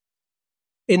last.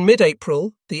 In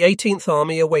mid-April, the 18th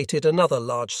Army awaited another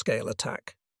large-scale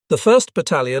attack. The 1st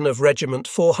Battalion of Regiment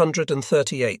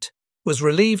 438 was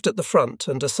relieved at the front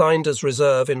and assigned as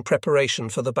reserve in preparation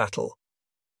for the battle.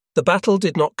 The battle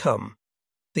did not come.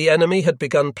 The enemy had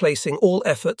begun placing all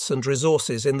efforts and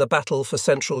resources in the battle for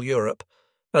Central Europe,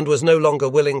 and was no longer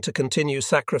willing to continue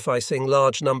sacrificing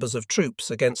large numbers of troops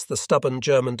against the stubborn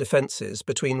German defences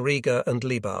between Riga and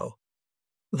Libau.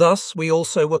 Thus, we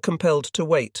also were compelled to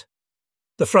wait.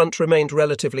 The front remained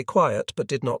relatively quiet, but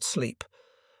did not sleep.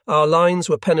 Our lines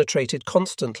were penetrated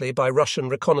constantly by Russian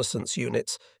reconnaissance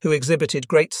units, who exhibited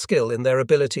great skill in their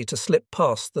ability to slip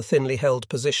past the thinly held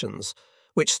positions,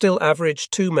 which still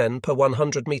averaged 2 men per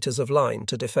 100 metres of line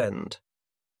to defend.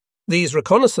 These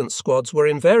reconnaissance squads were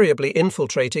invariably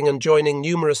infiltrating and joining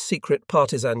numerous secret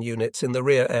partisan units in the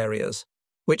rear areas,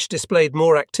 which displayed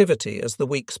more activity as the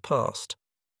weeks passed.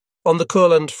 On the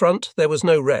Courland front there was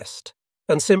no rest,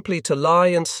 and simply to lie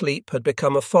and sleep had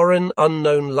become a foreign,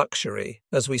 unknown luxury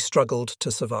as we struggled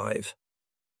to survive.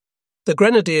 The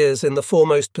grenadiers in the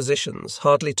foremost positions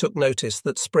hardly took notice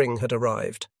that spring had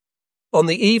arrived. On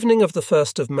the evening of the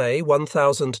 1st of May,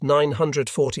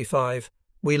 1945,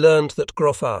 we learned that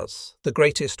Grofaz, the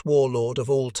greatest warlord of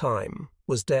all time,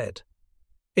 was dead.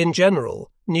 In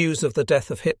general, news of the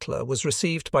death of Hitler was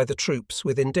received by the troops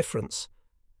with indifference.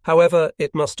 However,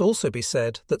 it must also be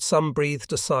said that some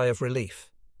breathed a sigh of relief.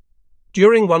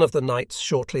 During one of the nights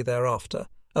shortly thereafter,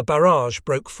 a barrage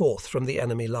broke forth from the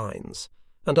enemy lines,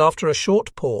 and after a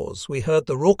short pause we heard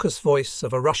the raucous voice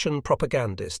of a Russian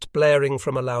propagandist blaring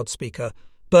from a loudspeaker,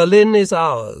 "Berlin is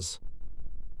ours!"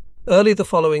 Early the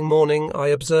following morning I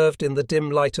observed in the dim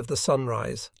light of the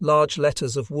sunrise large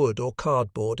letters of wood or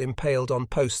cardboard impaled on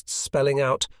posts spelling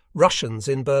out "Russians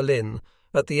in Berlin"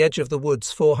 at the edge of the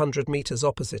woods 400 metres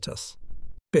opposite us.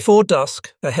 Before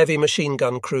dusk, a heavy machine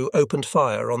gun crew opened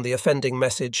fire on the offending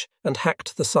message and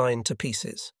hacked the sign to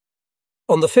pieces.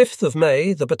 On the 5th of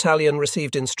May, the battalion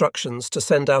received instructions to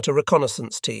send out a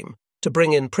reconnaissance team to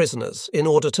bring in prisoners in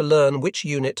order to learn which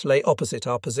unit lay opposite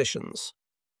our positions.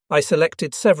 I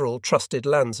selected several trusted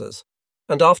Lancers,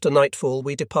 and after nightfall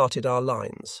we departed our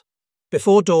lines.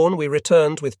 Before dawn we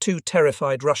returned with 2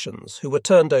 terrified Russians who were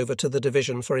turned over to the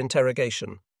division for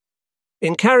interrogation.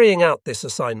 In carrying out this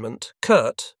assignment,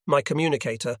 Kurt, my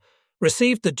communicator,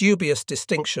 received the dubious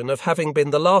distinction of having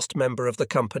been the last member of the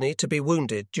company to be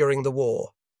wounded during the war.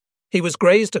 He was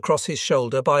grazed across his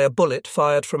shoulder by a bullet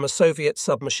fired from a Soviet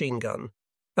submachine gun,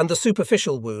 and the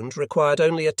superficial wound required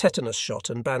only a tetanus shot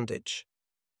and bandage.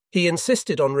 He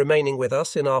insisted on remaining with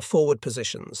us in our forward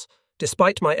positions,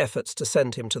 despite my efforts to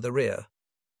send him to the rear.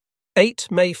 8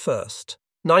 May 1st,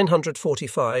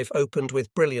 945 opened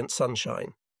with brilliant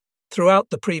sunshine. Throughout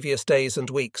the previous days and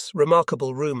weeks,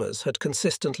 remarkable rumours had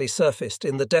consistently surfaced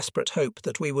in the desperate hope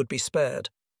that we would be spared.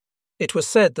 It was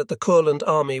said that the Courland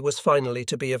army was finally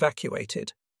to be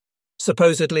evacuated.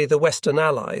 Supposedly the Western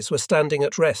Allies were standing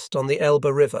at rest on the Elbe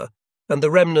River, and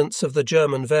the remnants of the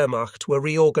German Wehrmacht were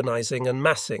reorganising and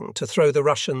massing to throw the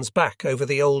Russians back over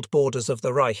the old borders of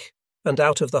the Reich and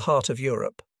out of the heart of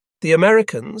Europe. The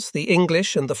Americans, the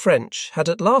English and the French had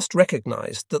at last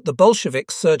recognised that the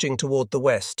Bolsheviks surging toward the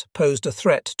west posed a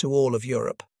threat to all of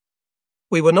Europe.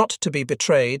 We were not to be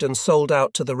betrayed and sold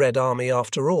out to the Red Army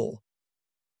after all.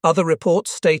 Other reports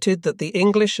stated that the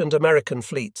English and American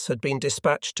fleets had been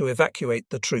dispatched to evacuate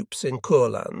the troops in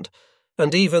Kurland,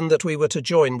 and even that we were to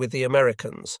join with the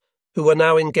Americans, who were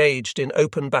now engaged in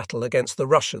open battle against the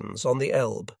Russians on the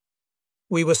Elbe.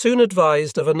 We were soon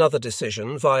advised of another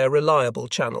decision via reliable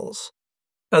channels,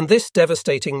 and this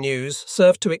devastating news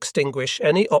served to extinguish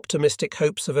any optimistic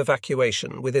hopes of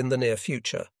evacuation within the near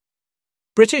future.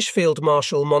 British Field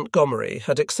Marshal Montgomery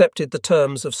had accepted the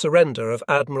terms of surrender of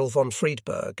Admiral von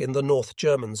Friedberg in the North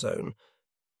German zone,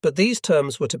 but these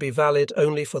terms were to be valid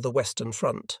only for the Western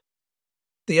Front.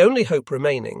 The only hope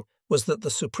remaining was that the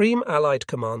Supreme Allied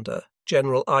Commander,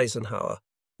 General Eisenhower,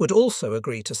 would also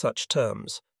agree to such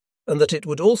terms, and that it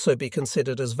would also be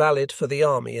considered as valid for the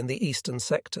army in the eastern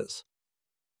sectors.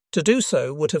 To do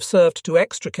so would have served to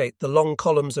extricate the long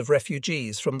columns of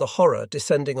refugees from the horror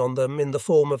descending on them in the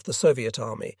form of the Soviet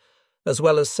army, as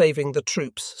well as saving the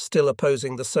troops still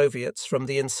opposing the Soviets from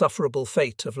the insufferable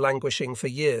fate of languishing for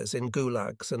years in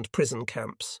gulags and prison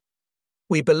camps.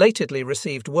 We belatedly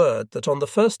received word that on the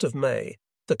 1st of May,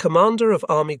 the commander of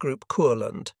Army Group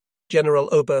Kurland, General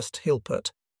Oberst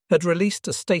Hilpert, had released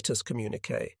a status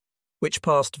communique, which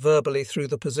passed verbally through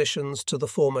the positions to the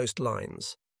foremost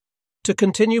lines. To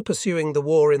continue pursuing the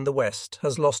war in the West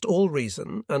has lost all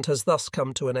reason and has thus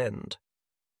come to an end.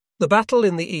 The battle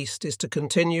in the East is to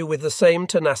continue with the same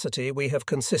tenacity we have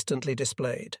consistently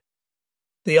displayed.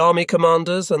 The army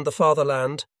commanders and the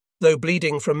fatherland, though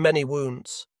bleeding from many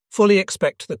wounds, fully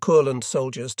expect the Kurland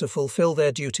soldiers to fulfill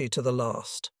their duty to the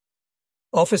last.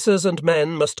 Officers and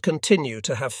men must continue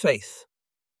to have faith.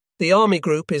 The army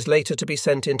group is later to be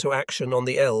sent into action on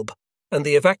the Elbe, and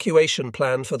the evacuation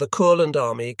plan for the Kurland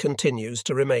army continues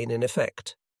to remain in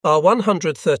effect. Our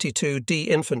 132d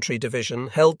Infantry Division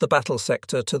held the battle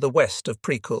sector to the west of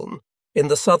Prikuln, in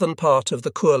the southern part of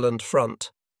the Kurland front,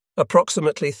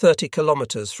 approximately 30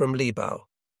 kilometers from Libau.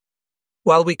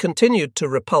 While we continued to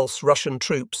repulse Russian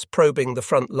troops probing the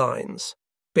front lines,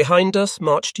 behind us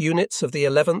marched units of the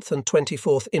 11th and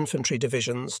 24th Infantry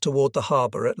Divisions toward the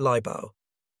harbour at Libau.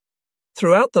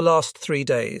 Throughout the last 3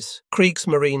 days,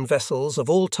 Kriegsmarine vessels of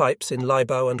all types in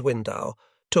Libau and Windau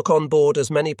took on board as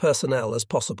many personnel as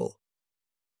possible.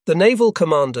 The naval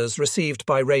commanders received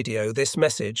by radio this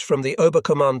message from the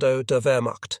Oberkommando der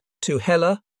Wehrmacht to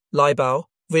Helle, Libau,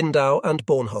 Windau and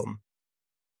Bornholm.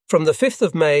 From the 5th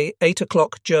of May, 8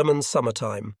 o'clock German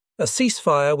summertime, a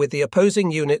ceasefire with the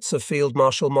opposing units of Field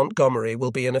Marshal Montgomery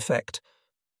will be in effect.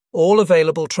 All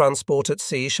available transport at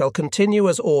sea shall continue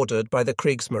as ordered by the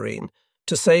Kriegsmarine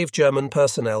to save German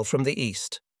personnel from the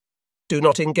east. Do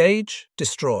not engage,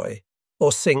 destroy,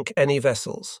 or sink any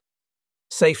vessels.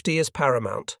 Safety is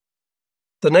paramount.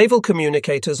 The naval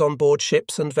communicators on board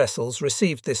ships and vessels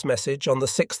received this message on the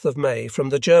 6th of May from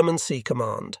the German Sea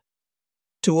Command.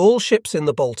 To all ships in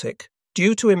the Baltic,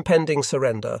 due to impending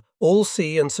surrender, all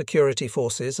sea and security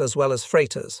forces, as well as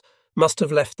freighters, must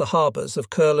have left the harbours of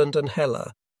Kurland and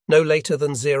Helle no later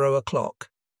than 0 o'clock,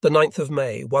 the 9th of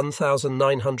May,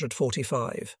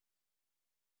 1945.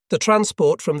 The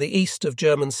transport from the east of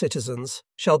German citizens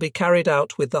shall be carried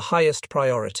out with the highest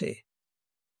priority.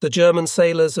 The German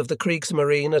sailors of the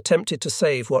Kriegsmarine attempted to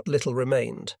save what little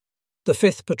remained. The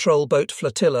 5th Patrol Boat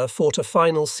Flotilla fought a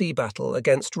final sea battle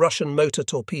against Russian motor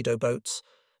torpedo boats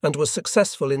and was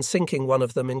successful in sinking one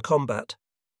of them in combat.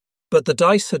 But the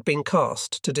dice had been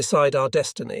cast to decide our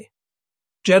destiny.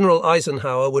 General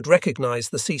Eisenhower would recognize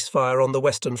the ceasefire on the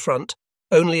Western Front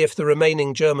only if the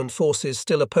remaining German forces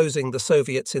still opposing the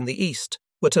Soviets in the east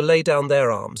were to lay down their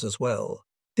arms as well.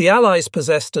 The Allies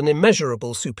possessed an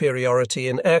immeasurable superiority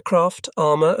in aircraft,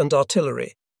 armour and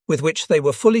artillery, with which they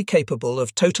were fully capable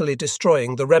of totally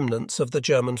destroying the remnants of the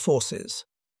German forces.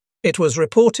 It was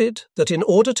reported that in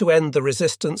order to end the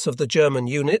resistance of the German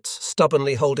units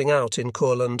stubbornly holding out in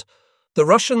Kurland, the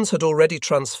Russians had already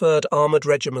transferred armoured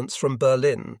regiments from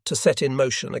Berlin to set in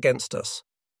motion against us.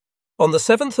 On the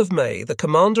 7th of May, the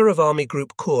commander of Army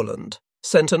Group Kurland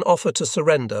sent an offer to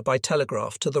surrender by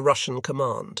telegraph to the Russian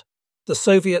command. The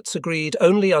Soviets agreed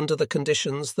only under the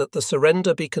conditions that the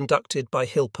surrender be conducted by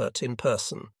Hilpert in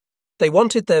person. They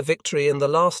wanted their victory in the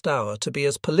last hour to be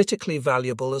as politically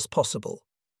valuable as possible.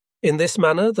 In this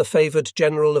manner, the favoured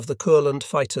general of the Kurland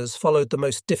fighters followed the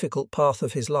most difficult path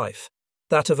of his life,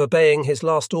 that of obeying his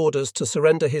last orders to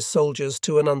surrender his soldiers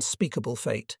to an unspeakable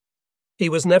fate. He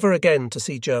was never again to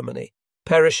see Germany,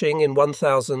 perishing in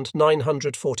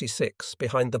 1946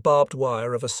 behind the barbed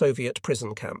wire of a Soviet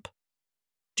prison camp.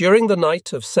 During the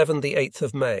night of 7-8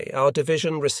 of May, our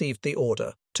division received the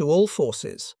order, to all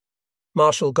forces.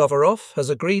 Marshal Govorov has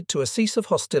agreed to a cease of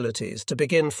hostilities to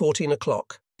begin 14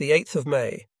 o'clock, the 8th of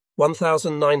May,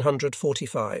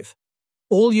 1945.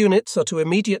 All units are to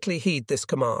immediately heed this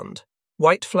command.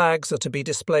 White flags are to be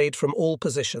displayed from all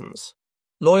positions.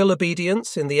 Loyal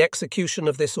obedience in the execution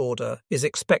of this order is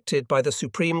expected by the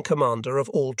Supreme Commander of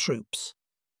all troops.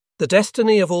 The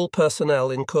destiny of all personnel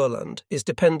in Kurland is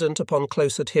dependent upon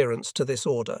close adherence to this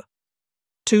order.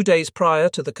 2 days prior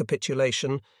to the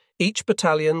capitulation, each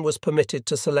battalion was permitted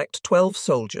to select 12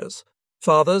 soldiers,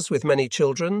 fathers with many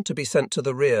children, to be sent to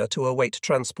the rear to await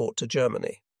transport to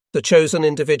Germany. The chosen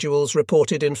individuals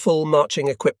reported in full marching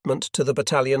equipment to the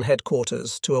battalion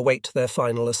headquarters to await their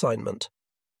final assignment.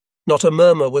 Not a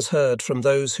murmur was heard from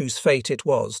those whose fate it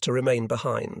was to remain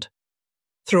behind.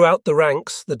 Throughout the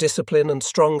ranks, the discipline and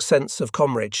strong sense of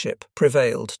comradeship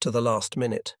prevailed to the last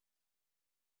minute.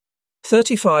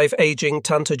 35 aging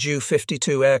Tanta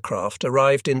Ju-52 aircraft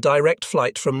arrived in direct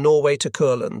flight from Norway to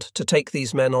Kurland to take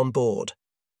these men on board.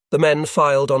 The men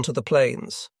filed onto the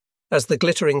planes. As the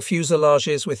glittering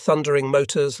fuselages with thundering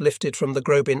motors lifted from the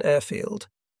Grobin airfield,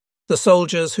 the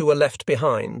soldiers who were left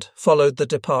behind followed the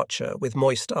departure with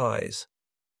moist eyes.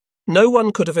 No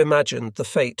one could have imagined the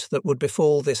fate that would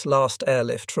befall this last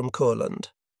airlift from Kurland.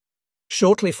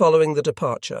 Shortly following the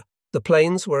departure, the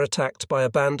planes were attacked by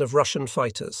a band of Russian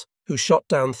fighters who shot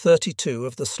down 32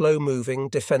 of the slow-moving,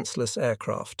 defenceless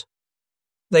aircraft.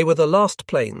 They were the last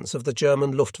planes of the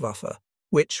German Luftwaffe,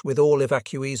 which, with all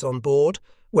evacuees on board,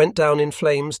 went down in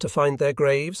flames to find their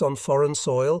graves on foreign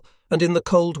soil and in the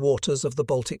cold waters of the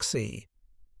Baltic Sea.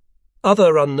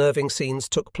 Other unnerving scenes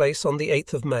took place on the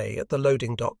 8th of May at the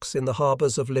loading docks in the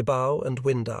harbours of Libau and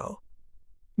Windau.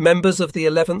 Members of the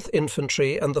 11th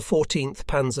Infantry and the 14th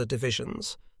Panzer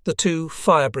Divisions, the 2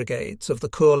 fire brigades of the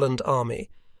Kurland Army,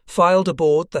 filed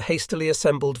aboard the hastily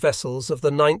assembled vessels of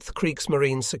the 9th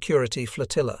Kriegsmarine Security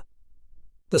Flotilla.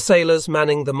 The sailors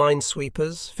manning the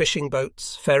minesweepers, fishing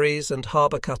boats, ferries and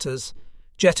harbour cutters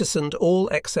jettisoned all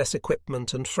excess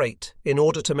equipment and freight in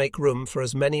order to make room for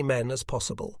as many men as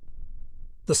possible.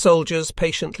 The soldiers,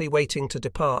 patiently waiting to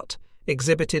depart,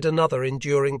 exhibited another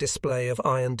enduring display of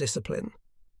iron discipline.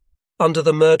 Under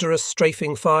the murderous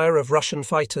strafing fire of Russian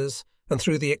fighters and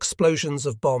through the explosions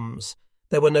of bombs,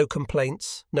 there were no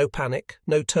complaints, no panic,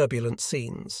 no turbulent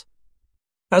scenes.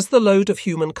 As the load of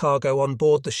human cargo on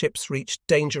board the ships reached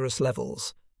dangerous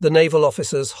levels, the naval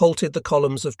officers halted the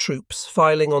columns of troops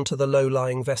filing onto the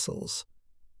low-lying vessels.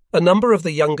 A number of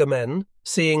the younger men,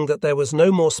 seeing that there was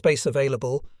no more space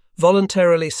available,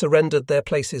 voluntarily surrendered their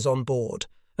places on board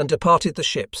and departed the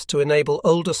ships to enable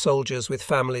older soldiers with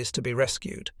families to be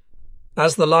rescued.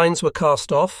 As the lines were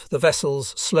cast off, the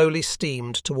vessels slowly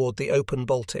steamed toward the open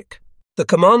Baltic. The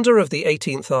commander of the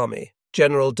 18th Army,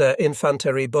 General der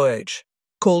Infanterie Boege,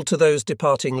 called to those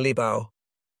departing Libau,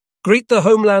 "Greet the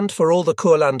homeland for all the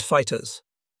Kurland fighters."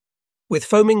 With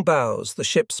foaming bows, the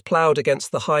ships ploughed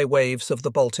against the high waves of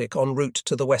the Baltic en route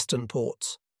to the western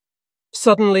ports.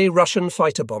 Suddenly, Russian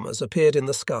fighter bombers appeared in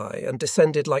the sky and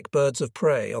descended like birds of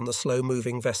prey on the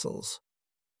slow-moving vessels.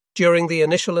 During the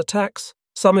initial attacks,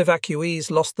 some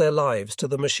evacuees lost their lives to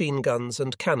the machine guns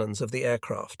and cannons of the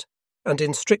aircraft, and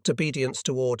in strict obedience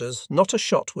to orders, not a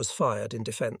shot was fired in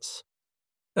defence.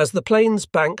 As the planes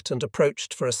banked and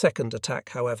approached for a second attack,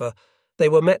 however, they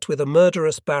were met with a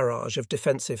murderous barrage of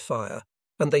defensive fire,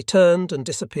 and they turned and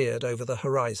disappeared over the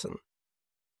horizon.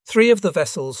 3 of the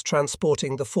vessels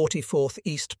transporting the 44th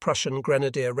East Prussian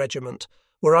Grenadier Regiment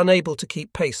were unable to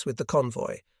keep pace with the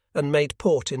convoy and made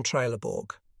port in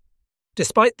Trelleborg.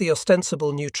 Despite the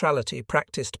ostensible neutrality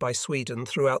practiced by Sweden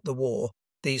throughout the war,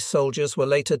 these soldiers were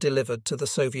later delivered to the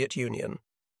Soviet Union.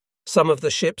 Some of the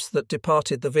ships that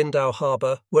departed the Windau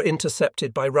harbour were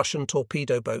intercepted by Russian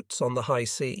torpedo boats on the high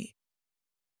sea.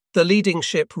 The leading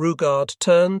ship Rugard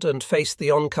turned and faced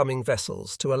the oncoming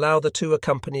vessels to allow the 2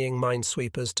 accompanying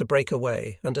minesweepers to break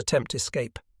away and attempt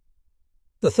escape.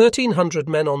 The 1,300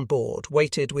 men on board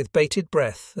waited with bated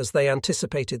breath as they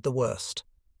anticipated the worst.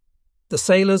 The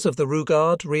sailors of the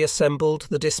Rugard reassembled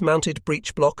the dismounted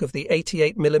breech block of the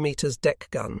 88mm deck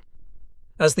gun.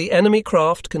 As the enemy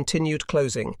craft continued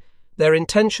closing, their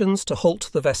intentions to halt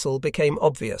the vessel became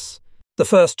obvious. The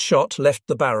first shot left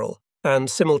the barrel, and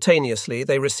simultaneously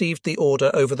they received the order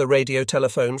over the radio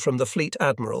telephone from the Fleet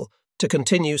Admiral to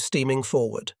continue steaming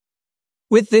forward.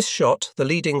 With this shot, the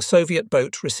leading Soviet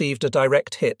boat received a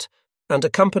direct hit, and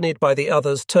accompanied by the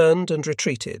others turned and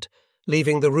retreated,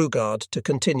 leaving the Rugard to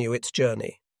continue its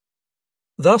journey.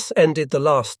 Thus ended the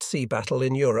last sea battle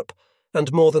in Europe,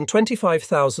 and more than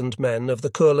 25,000 men of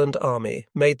the Kurland army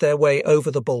made their way over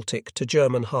the Baltic to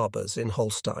German harbours in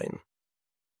Holstein.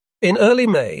 In early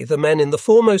May, the men in the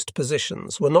foremost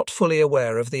positions were not fully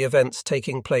aware of the events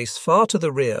taking place far to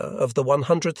the rear of the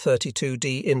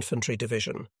 132d Infantry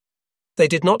Division. They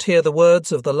did not hear the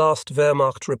words of the last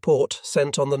Wehrmacht report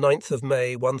sent on the 9th of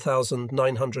May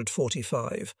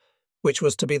 1945, which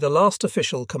was to be the last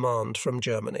official command from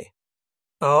Germany.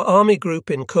 Our army group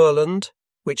in Kurland,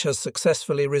 which has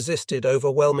successfully resisted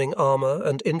overwhelming armour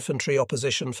and infantry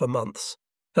opposition for months,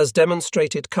 has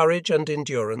demonstrated courage and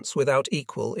endurance without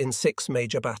equal in 6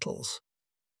 major battles.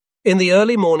 In the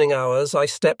early morning hours, I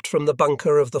stepped from the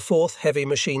bunker of the 4th Heavy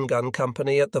Machine Gun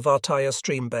Company at the Vartaya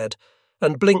streambed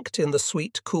and blinked in the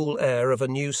sweet, cool air of a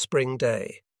new spring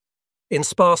day. In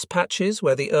sparse patches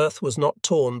where the earth was not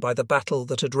torn by the battle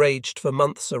that had raged for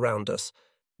months around us,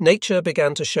 nature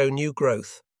began to show new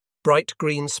growth, bright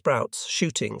green sprouts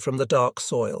shooting from the dark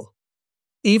soil.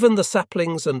 Even the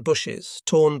saplings and bushes,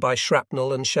 torn by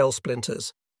shrapnel and shell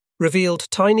splinters, revealed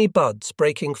tiny buds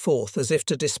breaking forth as if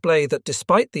to display that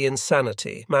despite the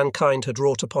insanity mankind had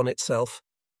wrought upon itself,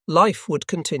 life would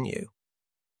continue.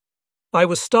 I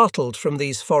was startled from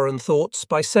these foreign thoughts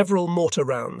by several mortar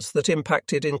rounds that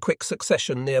impacted in quick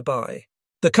succession nearby.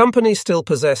 The company still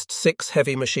possessed 6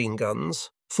 heavy machine guns,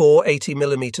 4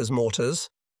 80mm mortars,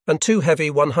 and 2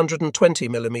 heavy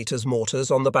 120mm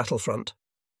mortars on the battlefront.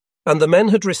 And the men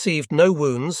had received no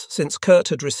wounds since Kurt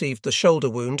had received the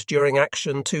shoulder wound during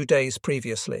action 2 days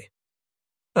previously.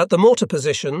 At the mortar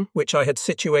position, which I had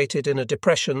situated in a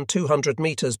depression 200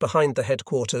 metres behind the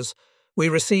headquarters, we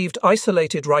received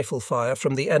isolated rifle fire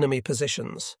from the enemy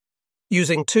positions.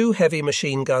 Using 2 heavy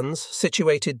machine guns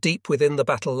situated deep within the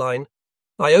battle line,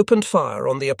 I opened fire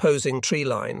on the opposing tree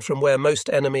line from where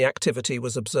most enemy activity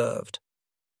was observed.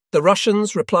 The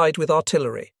Russians replied with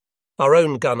artillery. Our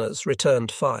own gunners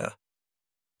returned fire.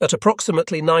 At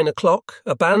approximately 9 o'clock,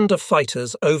 a band of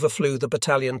fighters overflew the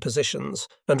battalion positions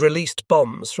and released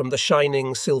bombs from the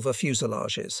shining silver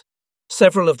fuselages.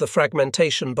 Several of the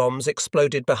fragmentation bombs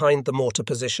exploded behind the mortar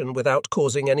position without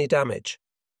causing any damage.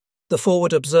 The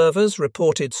forward observers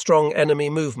reported strong enemy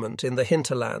movement in the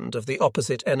hinterland of the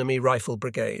opposite enemy rifle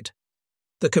brigade.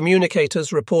 The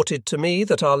communicators reported to me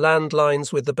that our land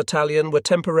lines with the battalion were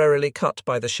temporarily cut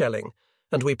by the shelling,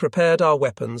 and we prepared our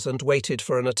weapons and waited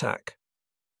for an attack.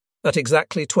 At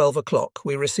exactly 12 o'clock,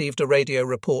 we received a radio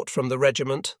report from the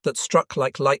regiment that struck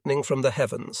like lightning from the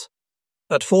heavens.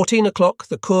 At 14 o'clock,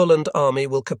 the Kurland army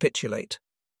will capitulate.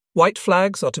 White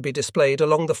flags are to be displayed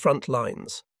along the front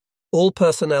lines. All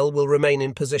personnel will remain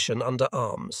in position under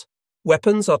arms.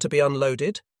 Weapons are to be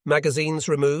unloaded, magazines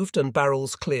removed and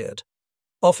barrels cleared.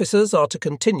 Officers are to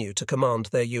continue to command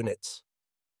their units.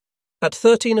 At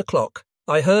 13 o'clock,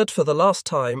 I heard for the last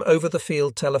time over the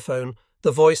field telephone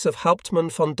the voice of Hauptmann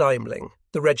von Daimling,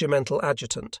 the regimental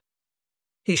adjutant.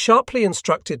 He sharply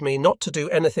instructed me not to do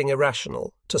anything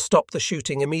irrational, to stop the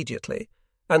shooting immediately,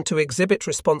 and to exhibit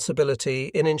responsibility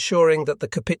in ensuring that the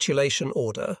capitulation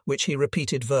order, which he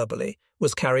repeated verbally,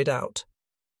 was carried out.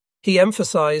 He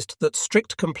emphasized that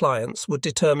strict compliance would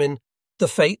determine the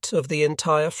fate of the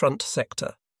entire front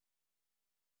sector.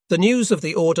 The news of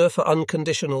the order for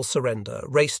unconditional surrender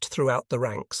raced throughout the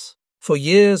ranks. For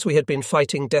years we had been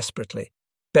fighting desperately,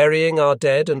 burying our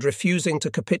dead and refusing to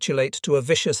capitulate to a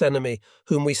vicious enemy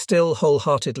whom we still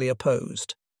wholeheartedly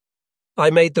opposed. I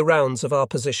made the rounds of our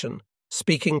position,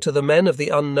 speaking to the men of the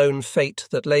unknown fate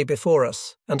that lay before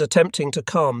us and attempting to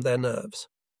calm their nerves.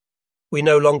 We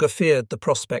no longer feared the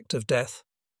prospect of death,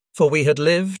 for we had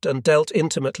lived and dealt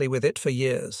intimately with it for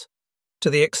years, to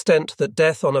the extent that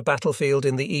death on a battlefield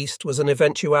in the East was an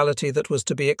eventuality that was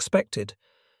to be expected,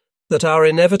 that our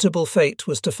inevitable fate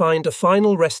was to find a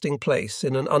final resting place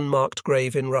in an unmarked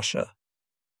grave in Russia.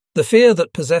 The fear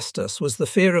that possessed us was the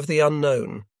fear of the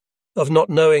unknown, of not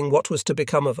knowing what was to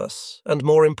become of us, and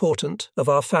more important, of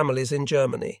our families in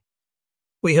Germany.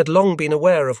 We had long been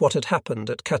aware of what had happened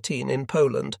at Katyn in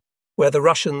Poland, where the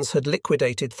Russians had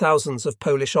liquidated thousands of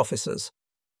Polish officers,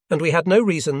 and we had no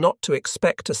reason not to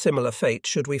expect a similar fate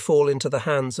should we fall into the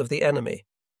hands of the enemy.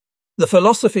 The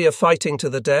philosophy of fighting to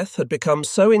the death had become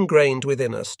so ingrained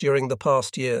within us during the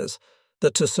past years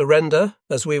that to surrender,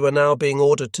 as we were now being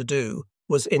ordered to do,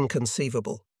 was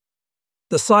inconceivable.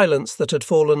 The silence that had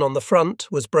fallen on the front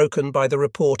was broken by the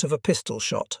report of a pistol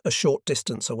shot a short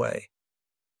distance away.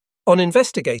 On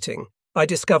investigating, I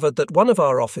discovered that one of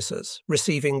our officers,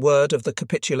 receiving word of the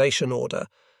capitulation order,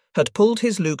 had pulled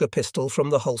his Luger pistol from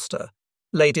the holster,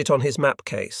 laid it on his map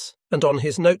case, and on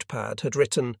his notepad had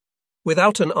written,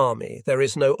 "Without an army there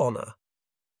is no honour."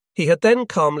 He had then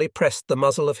calmly pressed the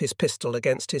muzzle of his pistol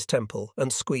against his temple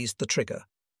and squeezed the trigger.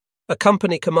 A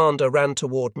company commander ran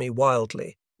toward me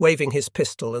wildly, waving his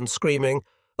pistol and screaming,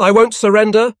 "I won't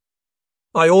surrender!"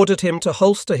 I ordered him to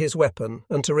holster his weapon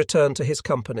and to return to his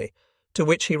company, to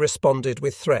which he responded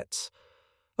with threats.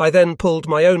 I then pulled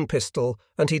my own pistol,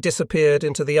 and he disappeared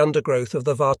into the undergrowth of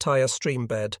the Vartaya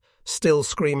streambed, still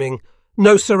screaming,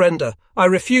 "No surrender! I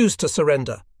refuse to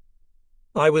surrender!"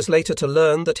 I was later to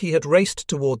learn that he had raced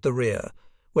toward the rear,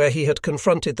 where he had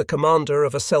confronted the commander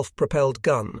of a self-propelled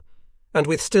gun, and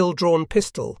with still drawn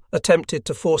pistol attempted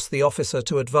to force the officer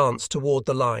to advance toward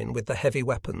the line with the heavy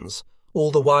weapons,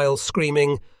 all the while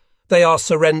screaming, "They are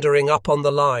surrendering up on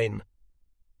the line!"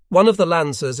 One of the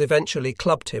Lancers eventually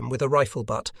clubbed him with a rifle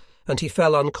butt, and he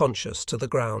fell unconscious to the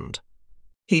ground.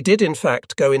 He did in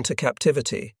fact go into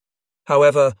captivity.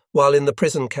 However, while in the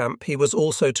prison camp, he was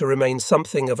also to remain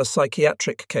something of a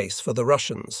psychiatric case for the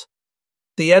Russians.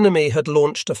 The enemy had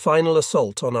launched a final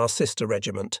assault on our sister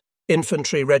regiment,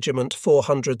 Infantry Regiment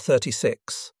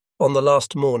 436, on the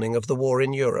last morning of the war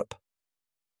in Europe.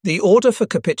 The order for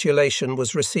capitulation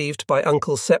was received by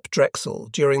Uncle Sepp Drexel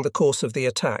during the course of the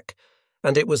attack,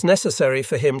 and it was necessary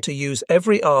for him to use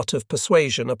every art of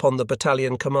persuasion upon the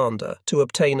battalion commander to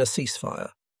obtain a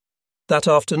ceasefire. That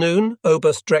afternoon,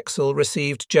 Oberst Drexel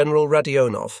received General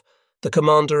Radionov, the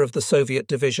commander of the Soviet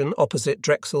division opposite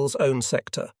Drexel's own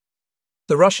sector.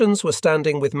 The Russians were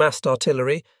standing with massed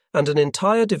artillery and an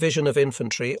entire division of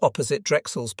infantry opposite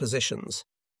Drexel's positions,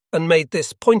 and made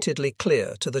this pointedly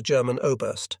clear to the German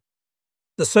Oberst.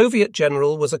 The Soviet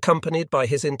general was accompanied by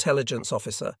his intelligence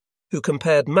officer, who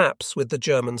compared maps with the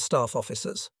German staff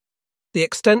officers. The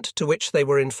extent to which they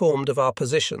were informed of our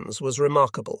positions was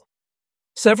remarkable.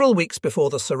 Several weeks before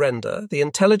the surrender, the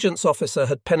intelligence officer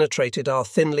had penetrated our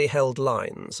thinly held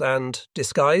lines and,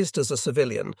 disguised as a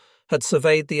civilian, had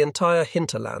surveyed the entire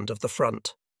hinterland of the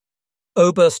front.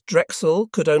 Oberst Drexel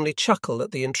could only chuckle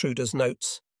at the intruder's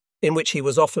notes, in which he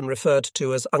was often referred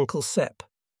to as Uncle Sepp.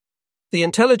 The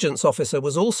intelligence officer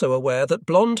was also aware that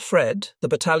Blonde Fred, the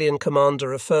battalion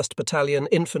commander of 1st Battalion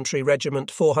Infantry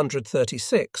Regiment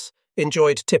 436,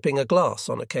 enjoyed tipping a glass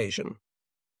on occasion.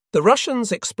 The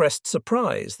Russians expressed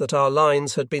surprise that our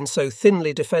lines had been so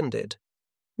thinly defended.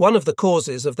 One of the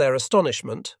causes of their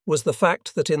astonishment was the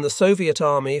fact that in the Soviet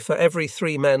army, for every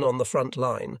 3 men on the front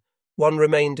line, 1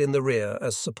 remained in the rear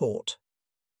as support.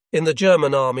 In the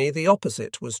German army, the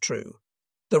opposite was true.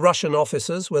 The Russian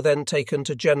officers were then taken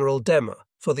to General Demmer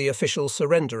for the official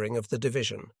surrendering of the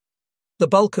division. The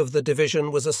bulk of the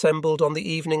division was assembled on the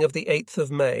evening of the 8th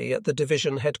of May at the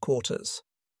division headquarters,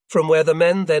 from where the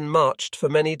men then marched for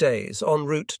many days en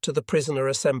route to the prisoner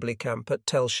assembly camp at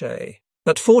Tel Shay.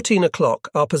 At 14 o'clock,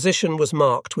 our position was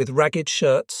marked with ragged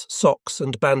shirts, socks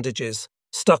and bandages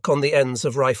stuck on the ends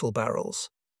of rifle barrels.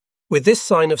 With this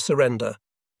sign of surrender,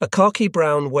 a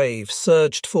khaki-brown wave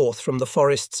surged forth from the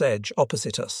forest's edge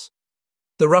opposite us.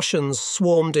 The Russians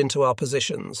swarmed into our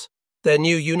positions, their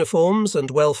new uniforms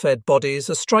and well-fed bodies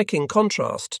a striking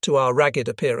contrast to our ragged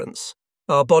appearance,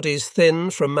 our bodies thin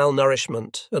from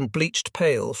malnourishment and bleached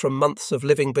pale from months of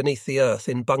living beneath the earth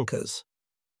in bunkers.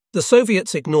 The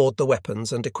Soviets ignored the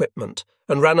weapons and equipment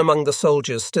and ran among the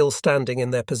soldiers still standing in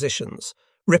their positions,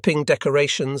 ripping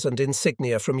decorations and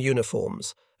insignia from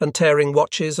uniforms, and tearing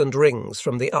watches and rings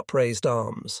from the upraised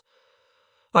arms.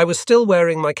 I was still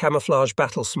wearing my camouflage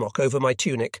battle smock over my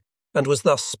tunic, and was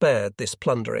thus spared this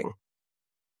plundering.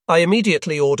 I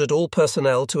immediately ordered all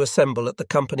personnel to assemble at the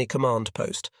company command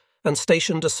post, and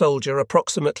stationed a soldier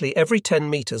approximately every 10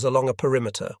 metres along a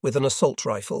perimeter with an assault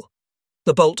rifle,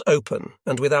 the bolt open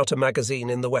and without a magazine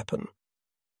in the weapon.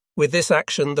 With this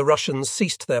action, the Russians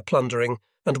ceased their plundering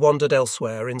and wandered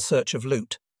elsewhere in search of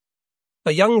loot.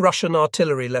 A young Russian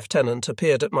artillery lieutenant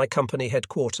appeared at my company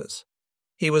headquarters.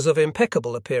 He was of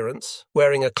impeccable appearance,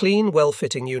 wearing a clean,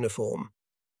 well-fitting uniform.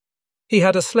 He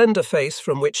had a slender face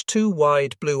from which 2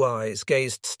 wide blue eyes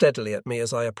gazed steadily at me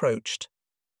as I approached.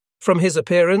 From his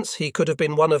appearance, he could have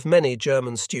been one of many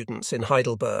German students in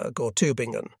Heidelberg or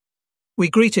Tübingen. We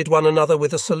greeted one another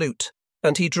with a salute,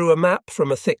 and he drew a map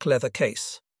from a thick leather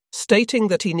case, stating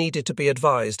that he needed to be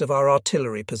advised of our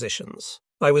artillery positions.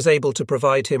 I was able to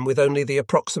provide him with only the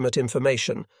approximate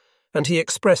information, and he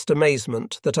expressed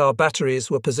amazement that our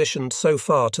batteries were positioned so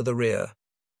far to the rear.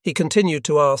 He continued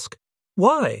to ask,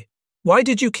 "Why? Why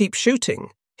did you keep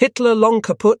shooting? Hitler long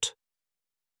kaput?"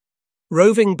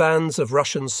 Roving bands of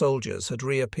Russian soldiers had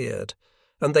reappeared,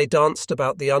 and they danced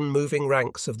about the unmoving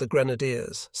ranks of the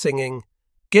grenadiers, singing,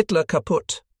 "Hitler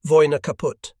kaput, Wojna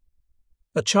kaput."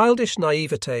 A childish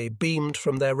naivete beamed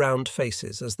from their round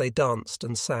faces as they danced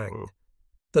and sang.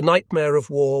 The nightmare of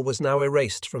war was now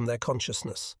erased from their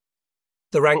consciousness.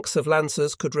 The ranks of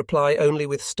lancers could reply only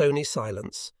with stony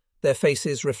silence, their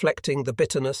faces reflecting the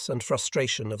bitterness and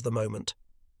frustration of the moment.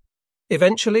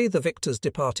 Eventually the victors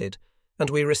departed, and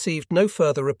we received no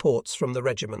further reports from the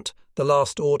regiment, the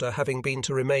last order having been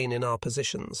to remain in our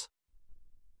positions.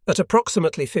 At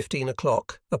approximately 15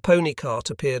 o'clock, a pony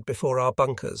cart appeared before our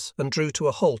bunkers and drew to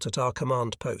a halt at our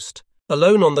command post.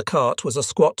 Alone on the cart was a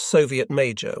squat Soviet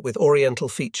major with oriental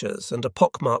features and a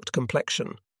pockmarked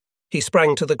complexion. He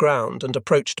sprang to the ground and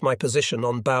approached my position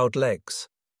on bowed legs,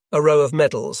 a row of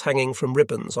medals hanging from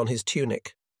ribbons on his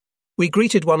tunic. We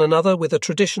greeted one another with a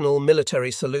traditional military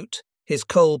salute, his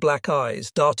coal-black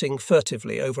eyes darting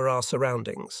furtively over our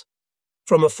surroundings.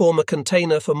 From a former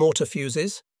container for mortar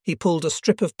fuses, he pulled a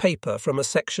strip of paper from a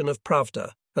section of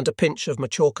Pravda and a pinch of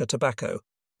Machorka tobacco,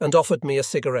 and offered me a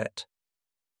cigarette.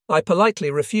 I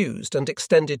politely refused and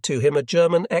extended to him a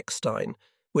German Eckstein,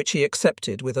 which he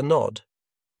accepted with a nod.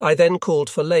 I then called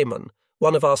for Lehmann,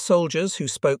 one of our soldiers who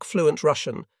spoke fluent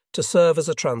Russian, to serve as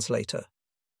a translator.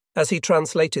 As he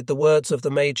translated the words of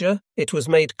the major, it was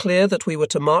made clear that we were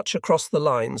to march across the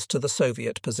lines to the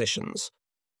Soviet positions.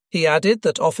 He added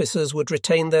that officers would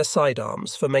retain their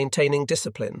sidearms for maintaining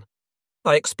discipline.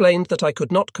 I explained that I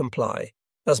could not comply,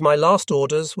 as my last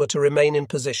orders were to remain in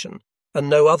position, and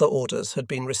no other orders had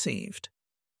been received.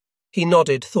 He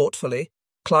nodded thoughtfully,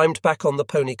 climbed back on the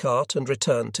pony cart and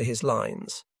returned to his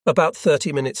lines. About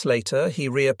 30 minutes later, he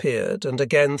reappeared and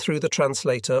again through the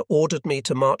translator ordered me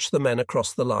to march the men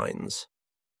across the lines.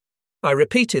 I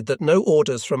repeated that no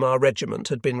orders from our regiment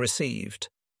had been received,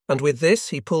 and with this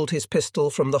he pulled his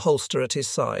pistol from the holster at his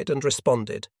side and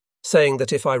responded, saying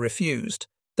that if I refused,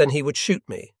 then he would shoot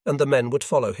me and the men would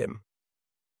follow him.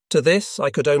 To this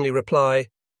I could only reply,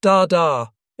 "Da, da,"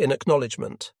 in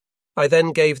acknowledgement. I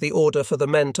then gave the order for the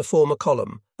men to form a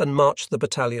column and marched the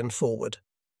battalion forward.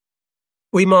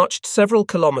 We marched several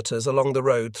kilometres along the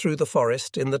road through the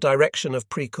forest in the direction of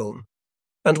Prikulm,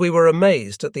 and we were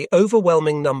amazed at the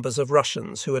overwhelming numbers of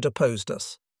Russians who had opposed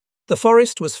us. The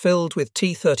forest was filled with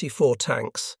T-34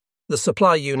 tanks. The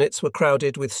supply units were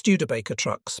crowded with Studebaker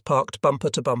trucks parked bumper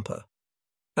to bumper.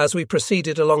 As we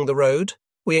proceeded along the road,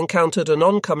 we encountered an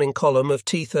oncoming column of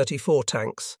T-34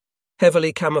 tanks,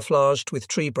 heavily camouflaged with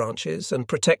tree branches and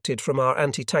protected from our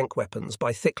anti-tank weapons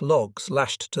by thick logs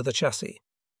lashed to the chassis.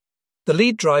 The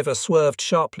lead driver swerved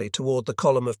sharply toward the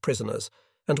column of prisoners,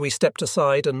 and we stepped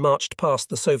aside and marched past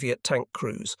the Soviet tank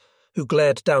crews, who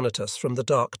glared down at us from the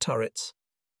dark turrets.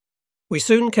 We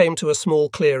soon came to a small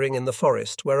clearing in the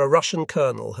forest where a Russian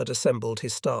colonel had assembled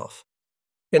his staff.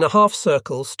 In a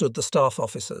half-circle stood the staff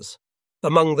officers.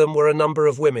 Among them were a number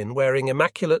of women wearing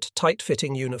immaculate,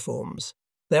 tight-fitting uniforms,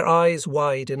 their eyes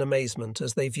wide in amazement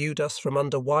as they viewed us from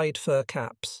under wide fur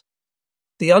caps.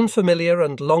 The unfamiliar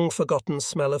and long-forgotten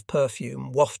smell of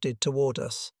perfume wafted toward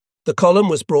us. The column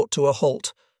was brought to a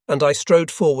halt, and I strode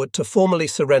forward to formally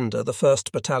surrender the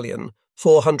 1st Battalion,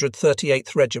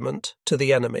 438th Regiment, to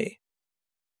the enemy.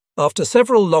 After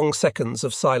several long seconds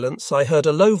of silence, I heard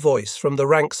a low voice from the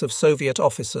ranks of Soviet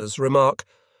officers remark,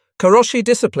 "Koroshi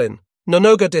discipline,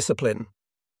 Nonoga discipline."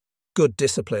 Good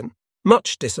discipline,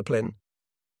 much discipline.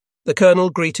 The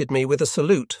colonel greeted me with a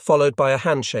salute followed by a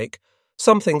handshake,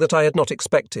 something that I had not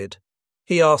expected.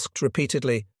 He asked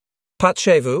repeatedly,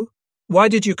 "Pachevu, why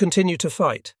did you continue to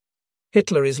fight?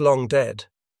 Hitler is long dead."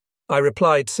 I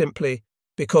replied simply,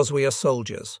 "Because we are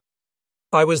soldiers."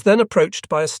 I was then approached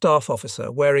by a staff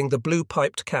officer wearing the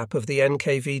blue-piped cap of the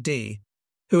NKVD,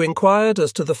 who inquired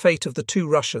as to the fate of the 2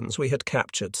 Russians we had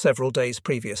captured several days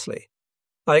previously.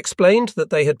 I explained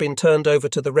that they had been turned over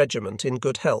to the regiment in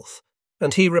good health,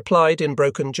 and he replied in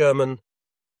broken German,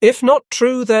 "If not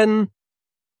true, then—"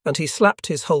 and he slapped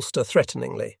his holster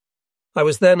threateningly. I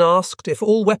was then asked if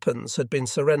all weapons had been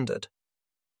surrendered.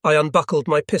 I unbuckled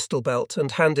my pistol belt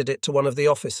and handed it to one of the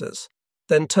officers,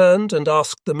 then turned and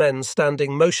asked the men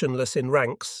standing motionless in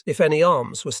ranks if any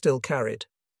arms were still carried.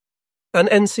 An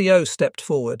NCO stepped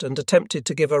forward and attempted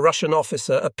to give a Russian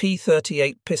officer a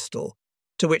P-38 pistol,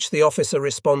 to which the officer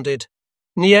responded,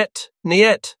 "Niet,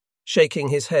 niet," shaking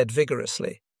his head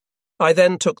vigorously. I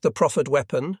then took the proffered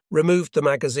weapon, removed the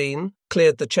magazine,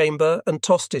 cleared the chamber, and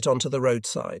tossed it onto the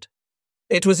roadside.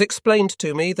 It was explained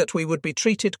to me that we would be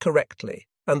treated correctly,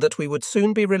 and that we would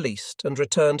soon be released and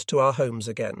returned to our homes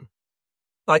again.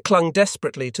 I clung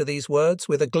desperately to these words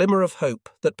with a glimmer of hope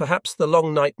that perhaps the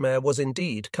long nightmare was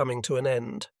indeed coming to an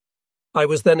end. I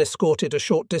was then escorted a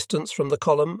short distance from the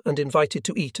column and invited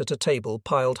to eat at a table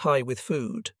piled high with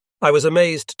food. I was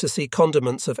amazed to see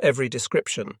condiments of every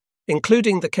description,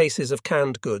 including the cases of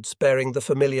canned goods bearing the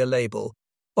familiar label,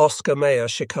 Oscar Mayer,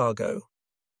 Chicago.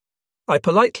 I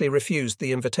politely refused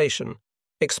the invitation,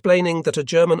 explaining that a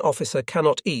German officer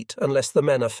cannot eat unless the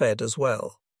men are fed as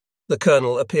well. The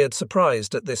colonel appeared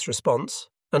surprised at this response,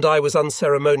 and I was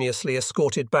unceremoniously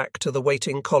escorted back to the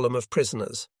waiting column of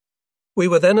prisoners. We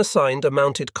were then assigned a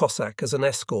mounted Cossack as an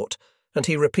escort, and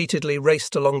he repeatedly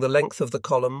raced along the length of the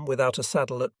column without a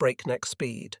saddle at breakneck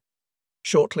speed.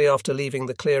 Shortly after leaving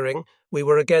the clearing, we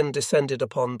were again descended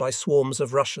upon by swarms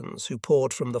of Russians who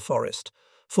poured from the forest,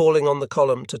 falling on the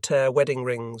column to tear wedding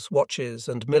rings, watches,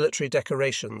 and military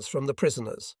decorations from the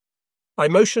prisoners. I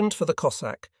motioned for the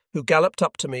Cossack, who galloped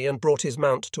up to me and brought his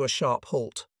mount to a sharp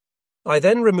halt. I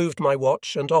then removed my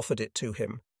watch and offered it to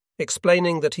him,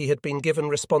 explaining that he had been given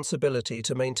responsibility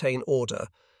to maintain order,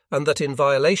 and that in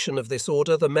violation of this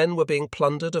order the men were being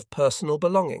plundered of personal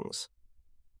belongings.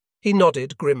 He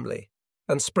nodded grimly,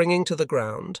 and springing to the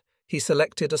ground, he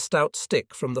selected a stout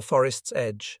stick from the forest's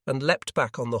edge and leapt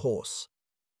back on the horse.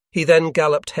 He then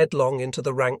galloped headlong into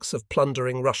the ranks of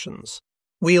plundering Russians.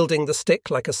 Wielding the stick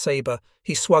like a sabre,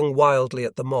 he swung wildly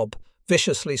at the mob,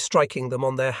 viciously striking them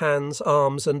on their hands,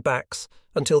 arms, and backs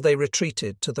until they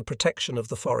retreated to the protection of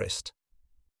the forest.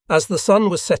 As the sun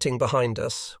was setting behind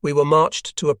us, we were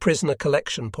marched to a prisoner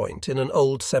collection point in an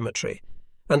old cemetery,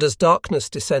 and as darkness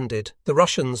descended, the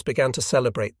Russians began to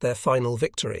celebrate their final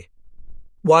victory.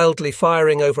 Wildly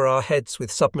firing over our heads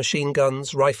with submachine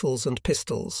guns, rifles, and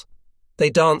pistols, they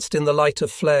danced in the light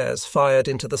of flares fired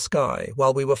into the sky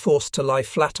while we were forced to lie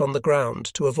flat on the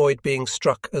ground to avoid being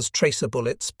struck as tracer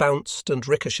bullets bounced and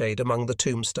ricocheted among the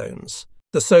tombstones.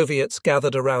 The Soviets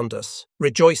gathered around us,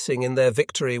 rejoicing in their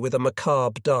victory with a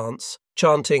macabre dance,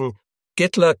 chanting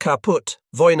 "Hitler kaput,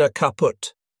 Wojna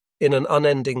kaput" in an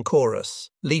unending chorus,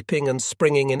 leaping and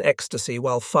springing in ecstasy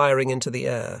while firing into the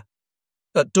air.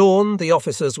 At dawn, the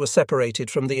officers were separated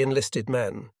from the enlisted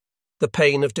men. The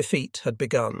pain of defeat had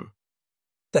begun.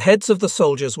 The heads of the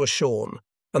soldiers were shorn,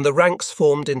 and the ranks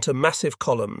formed into massive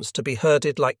columns to be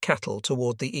herded like cattle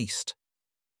toward the east.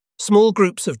 Small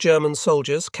groups of German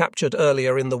soldiers captured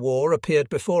earlier in the war appeared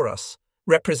before us,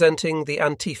 representing the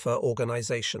Antifa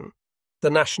organization,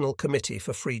 the National Committee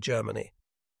for Free Germany,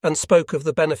 and spoke of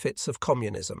the benefits of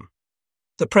communism.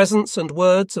 The presence and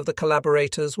words of the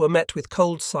collaborators were met with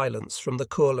cold silence from the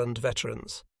Kurland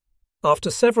veterans. After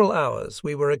several hours,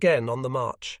 we were again on the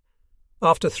march.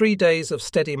 After 3 days of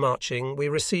steady marching, we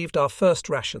received our first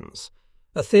rations,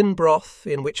 a thin broth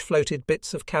in which floated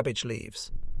bits of cabbage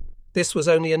leaves. This was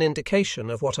only an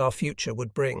indication of what our future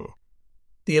would bring.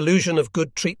 The illusion of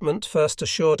good treatment first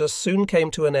assured us soon came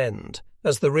to an end,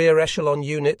 as the rear echelon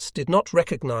units did not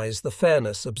recognize the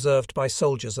fairness observed by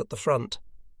soldiers at the front.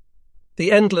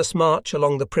 The endless march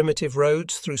along the primitive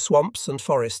roads through swamps and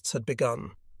forests had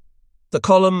begun. The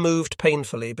column moved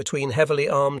painfully between heavily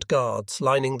armed guards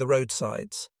lining the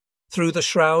roadsides, through the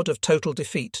shroud of total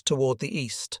defeat toward the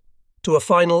east, to a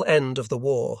final end of the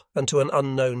war and to an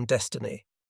unknown destiny.